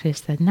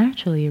practice that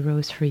naturally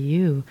arose for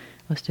you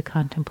was to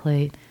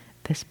contemplate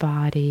this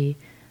body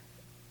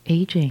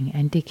aging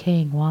and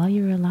decaying while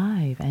you're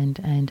alive,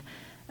 and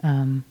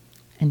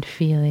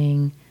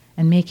feeling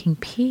and making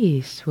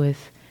peace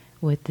with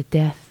the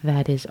death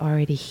that is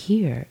already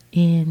here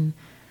in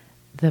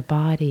the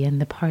body, and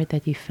the part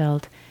that you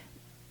felt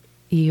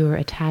you were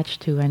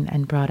attached to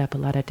and brought up a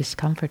lot of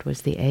discomfort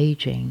was the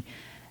aging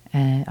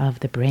of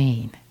the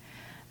brain.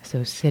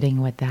 So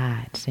sitting with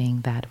that,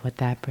 seeing that, what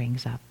that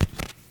brings up.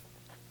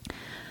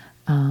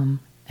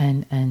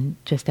 And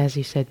just as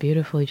you said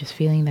beautifully, just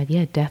feeling that,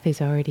 death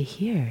is already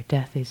here.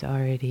 Death is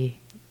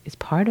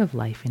part of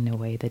life in a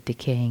way, the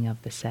decaying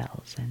of the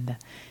cells and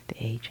the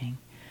aging.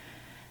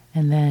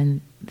 And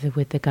then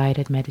with the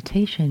guided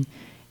meditation,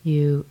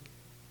 you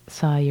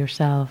saw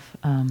yourself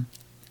on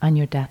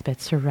your deathbed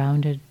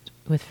surrounded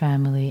with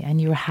family, and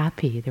you were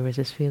happy. There was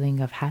this feeling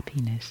of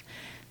happiness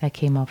that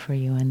came up for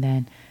you, and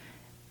then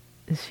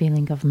this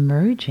feeling of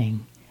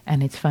merging.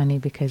 And it's funny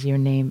because your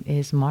name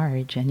is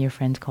Marge, and your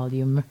friends called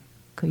you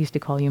used to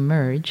call you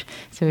Merge.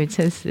 So it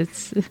says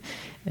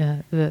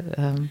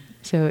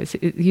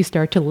you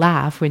start to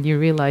laugh when you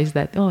realize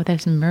that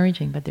that's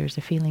merging, but there's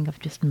a feeling of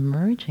just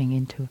merging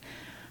into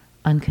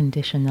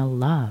unconditional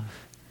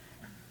love,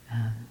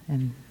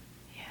 and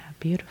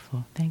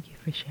beautiful. Thank you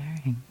for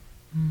sharing.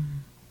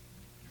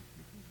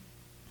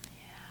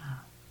 Yeah.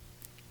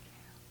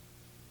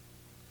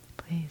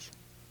 Please.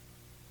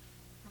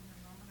 From the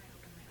moment I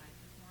opened my eyes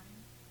this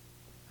morning,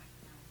 I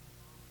found the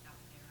world out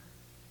there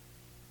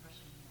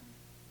rushing in.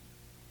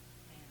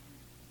 And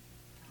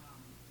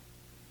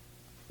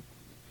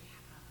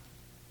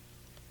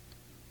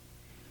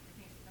I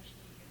think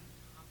especially in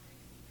this topic,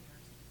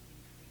 there's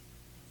increased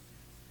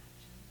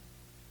dissatisfaction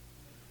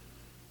with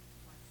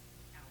what's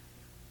out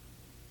there.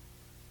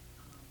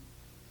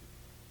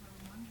 So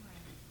I'm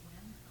wondering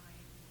when I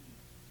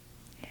leave the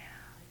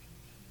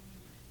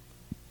continued.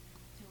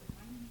 So if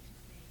I need to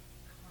say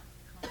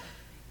contemplate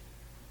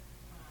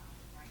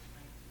right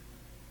life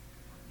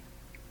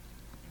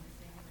in the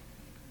same way that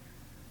you can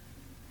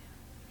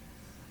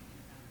something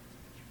about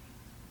this retreat,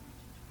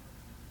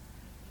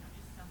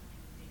 just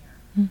something there.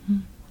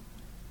 Mm-hmm.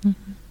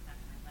 Mm-hmm.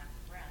 That's my last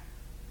breath,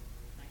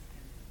 and I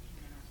spend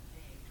 15 hours a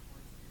day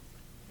towards this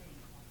thing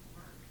called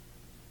work,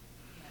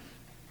 and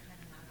I'm kind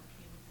of not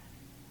okay with that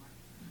anymore.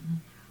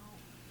 How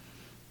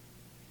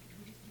do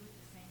we just do it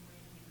the same way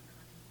that we were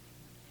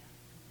contemplating death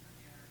when we were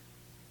there?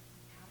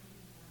 How do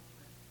you work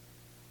with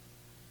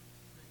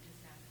the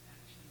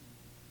dissatisfaction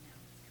now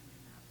that's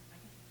coming up?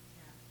 I guess,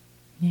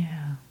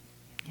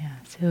 Yeah.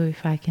 So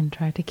if I can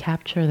try to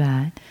capture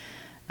that,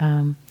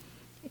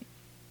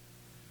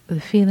 the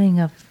feeling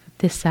of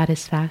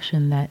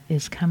dissatisfaction that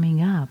is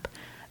coming up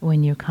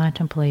when you're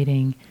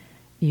contemplating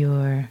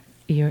your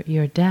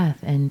death,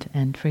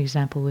 and for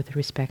example, with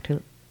respect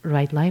to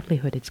right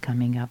livelihood, it's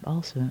coming up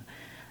also,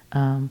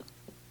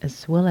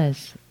 as well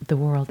as the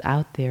world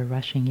out there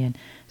rushing in.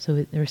 So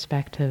with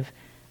respect to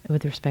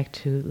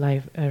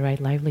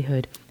right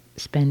livelihood,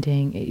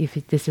 spending,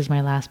 this is my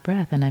last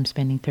breath and I'm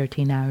spending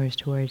 13 hours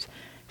towards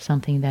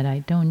something that I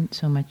don't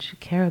so much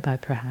care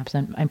about, perhaps,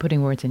 I'm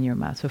putting words in your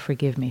mouth, so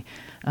forgive me,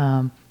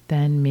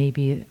 then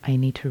maybe I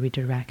need to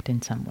redirect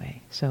in some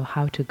way. So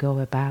how to go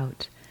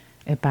about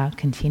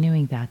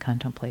continuing that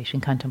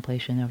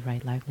contemplation of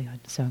right livelihood.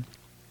 So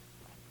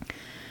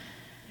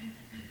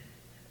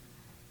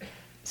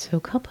a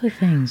couple of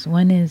things.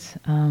 One is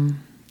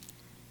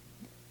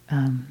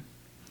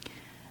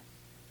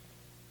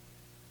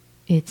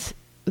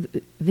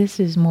this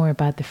is more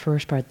about the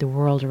first part, the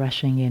world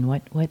rushing in.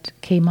 What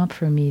came up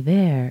for me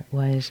there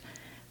was,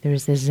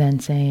 there's this Zen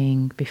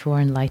saying, before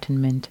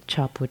enlightenment,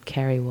 chop would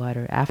carry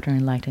water. After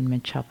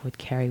enlightenment, chop would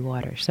carry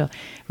water. So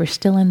we're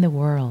still in the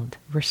world.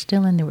 It's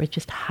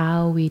just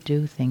how we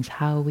do things,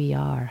 how we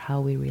are, how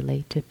we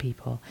relate to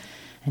people,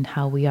 and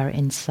how we are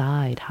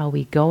inside, how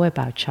we go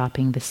about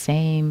chopping the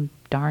same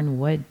darn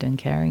wood and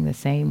carrying the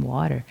same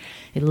water.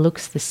 It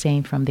looks the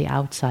same from the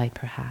outside,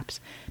 perhaps,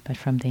 but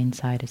from the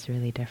inside it's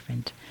really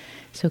different.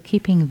 So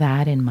keeping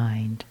that in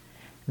mind,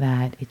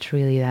 that it's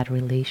really that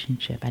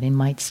relationship, and it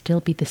might still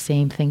be the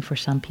same thing for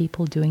some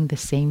people, doing the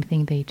same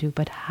thing they do,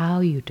 but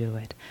how you do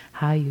it,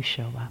 how you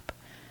show up,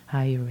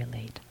 how you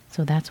relate.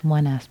 So that's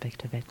one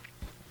aspect of it.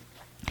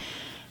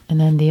 And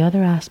then the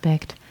other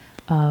aspect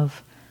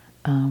of,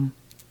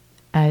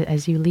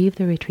 as you leave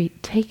the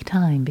retreat, take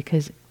time,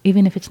 because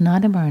even if it's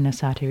not a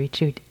Maranasati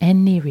retreat,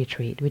 any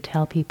retreat, we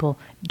tell people,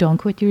 don't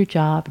quit your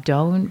job,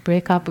 don't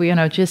break up,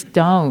 just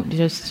don't,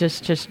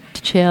 just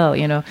chill,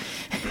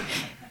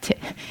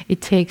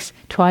 It takes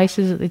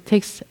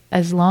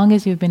as long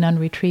as you've been on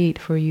retreat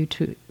for you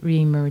to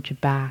re-emerge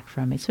back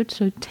from it.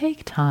 So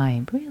take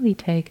time, really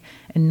take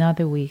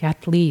another week,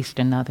 at least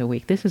another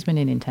week. This has been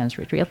an intense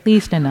retreat, at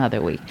least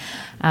another week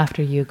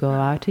after you go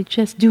out to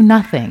just do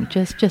nothing,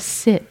 just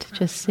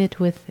sit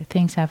with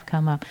things have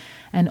come up.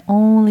 And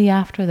only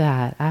after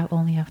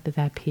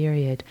that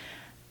period,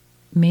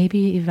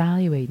 maybe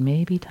evaluate,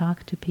 maybe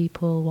talk to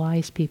people,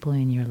 wise people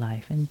in your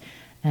life,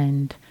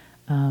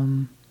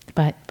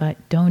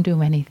 but don't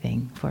do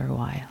anything for a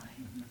while.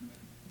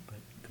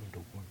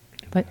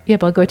 But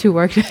go to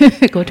work.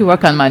 Go to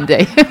work on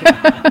Monday.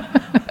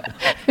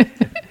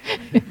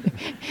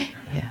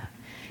 Yeah,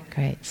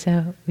 great.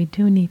 So we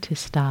do need to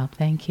stop.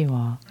 Thank you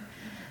all.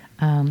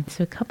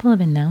 So a couple of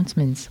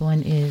announcements.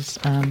 One is,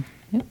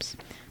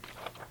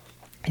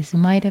 as you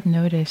might have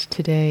noticed,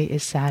 today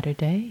is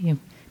Saturday.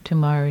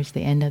 Tomorrow is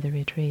the end of the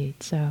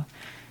retreat. So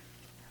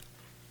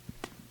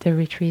the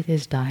retreat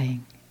is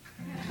dying.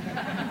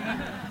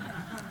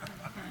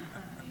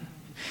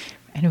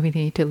 And we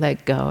need to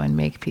let go and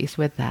make peace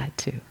with that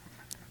too.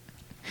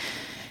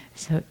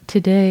 So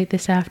today,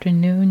 this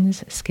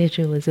afternoon's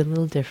schedule is a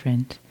little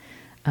different.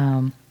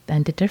 And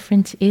the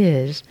difference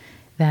is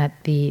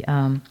that the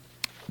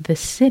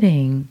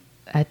sitting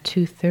at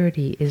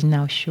 2:30 is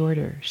now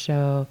shorter.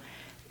 So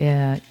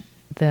it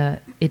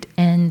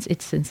ends,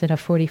 it's instead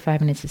of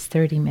 45 minutes, it's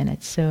 30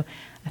 minutes. So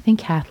I think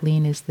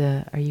Kathleen is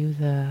are you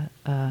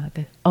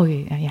oh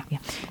yeah.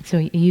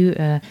 So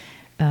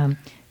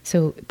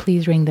so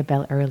please ring the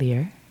bell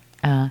earlier.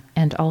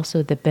 And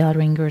also the bell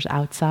ringers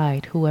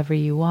outside, whoever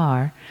you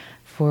are,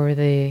 for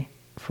the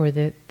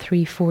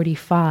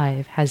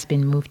 3:45 has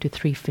been moved to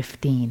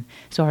 3:15.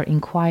 So our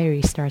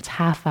inquiry starts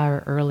half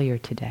hour earlier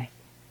today.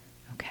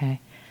 Okay?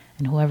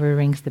 And whoever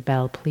rings the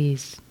bell,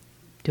 please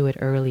do it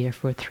earlier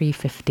for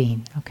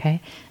 3:15,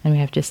 okay? And we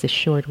have just a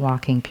short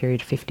walking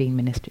period, 15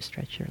 minutes to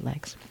stretch your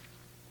legs.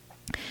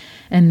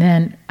 And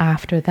then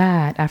after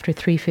that, after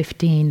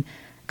 3:15,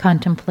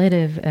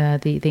 contemplative,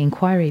 the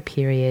inquiry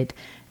period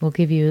will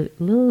give you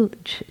a little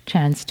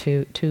chance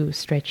to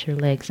stretch your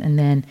legs, and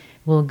then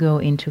we'll go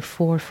into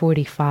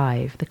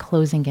 4:45, the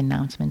closing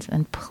announcements,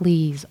 and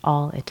please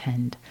all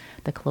attend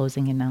the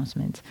closing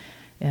announcements.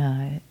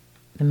 The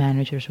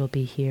managers will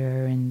be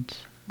here and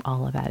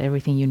all of that,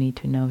 everything you need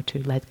to know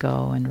to let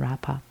go and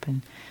wrap up,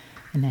 and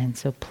then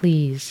so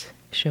please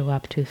show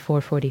up to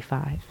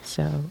 4:45.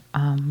 So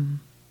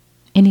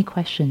any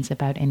questions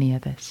about any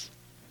of this?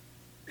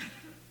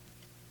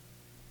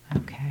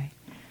 Okay.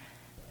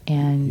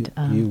 And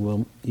you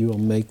will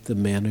make the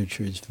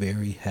managers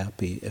very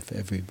happy if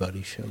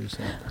everybody shows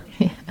up.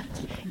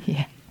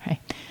 Yeah, right.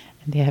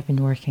 And they have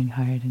been working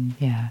hard, and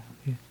yeah.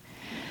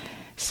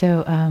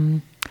 So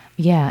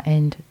yeah,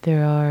 and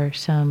there are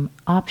some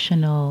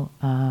optional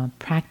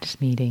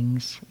practice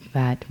meetings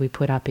that we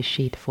put up a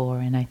sheet for,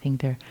 and I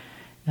think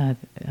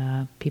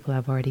people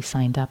have already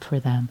signed up for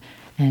them.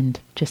 And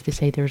just to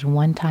say, there's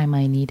one time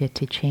I needed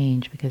to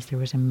change because there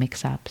was a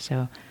mix-up.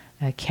 So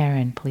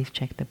Karen, please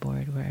check the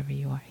board wherever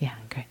you are. Yeah,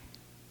 great.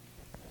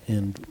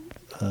 And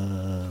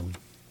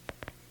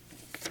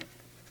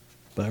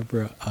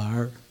Barbara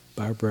R.,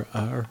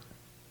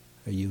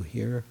 are you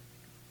here?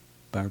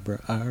 Barbara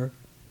R.?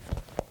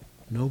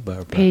 No,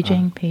 Barbara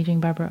Paging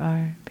Barbara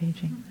R.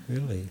 Paging.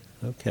 Really?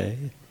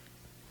 Okay.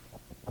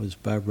 Was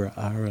Barbara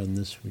R. on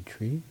this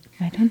retreat?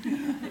 I don't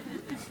know.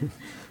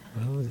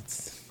 Well,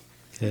 it's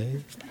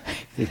okay.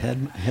 It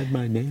had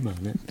my name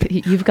on it.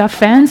 You've got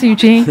fans,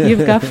 Eugene.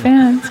 You've got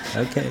fans.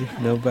 Okay,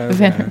 no Barbara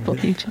Venerable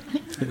R. Eugene.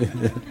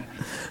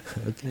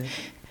 Okay.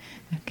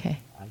 Okay.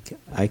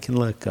 I can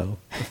let go.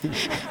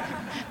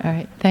 All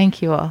right.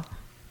 Thank you all.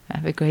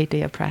 Have a great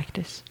day of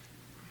practice.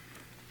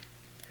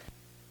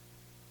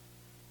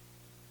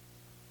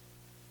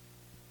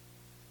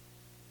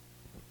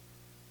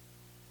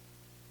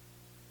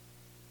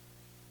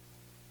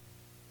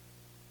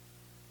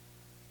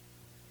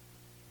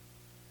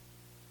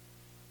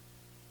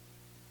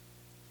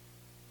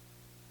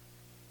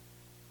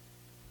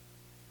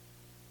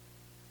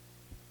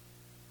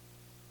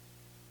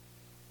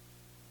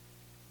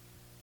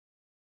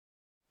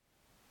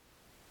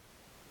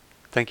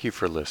 Thank you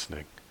for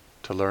listening.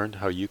 To learn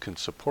how you can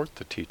support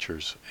the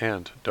teachers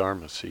and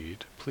Dharma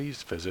Seed,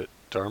 please visit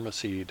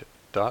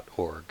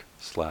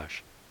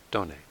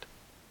dharmaseed.org/donate.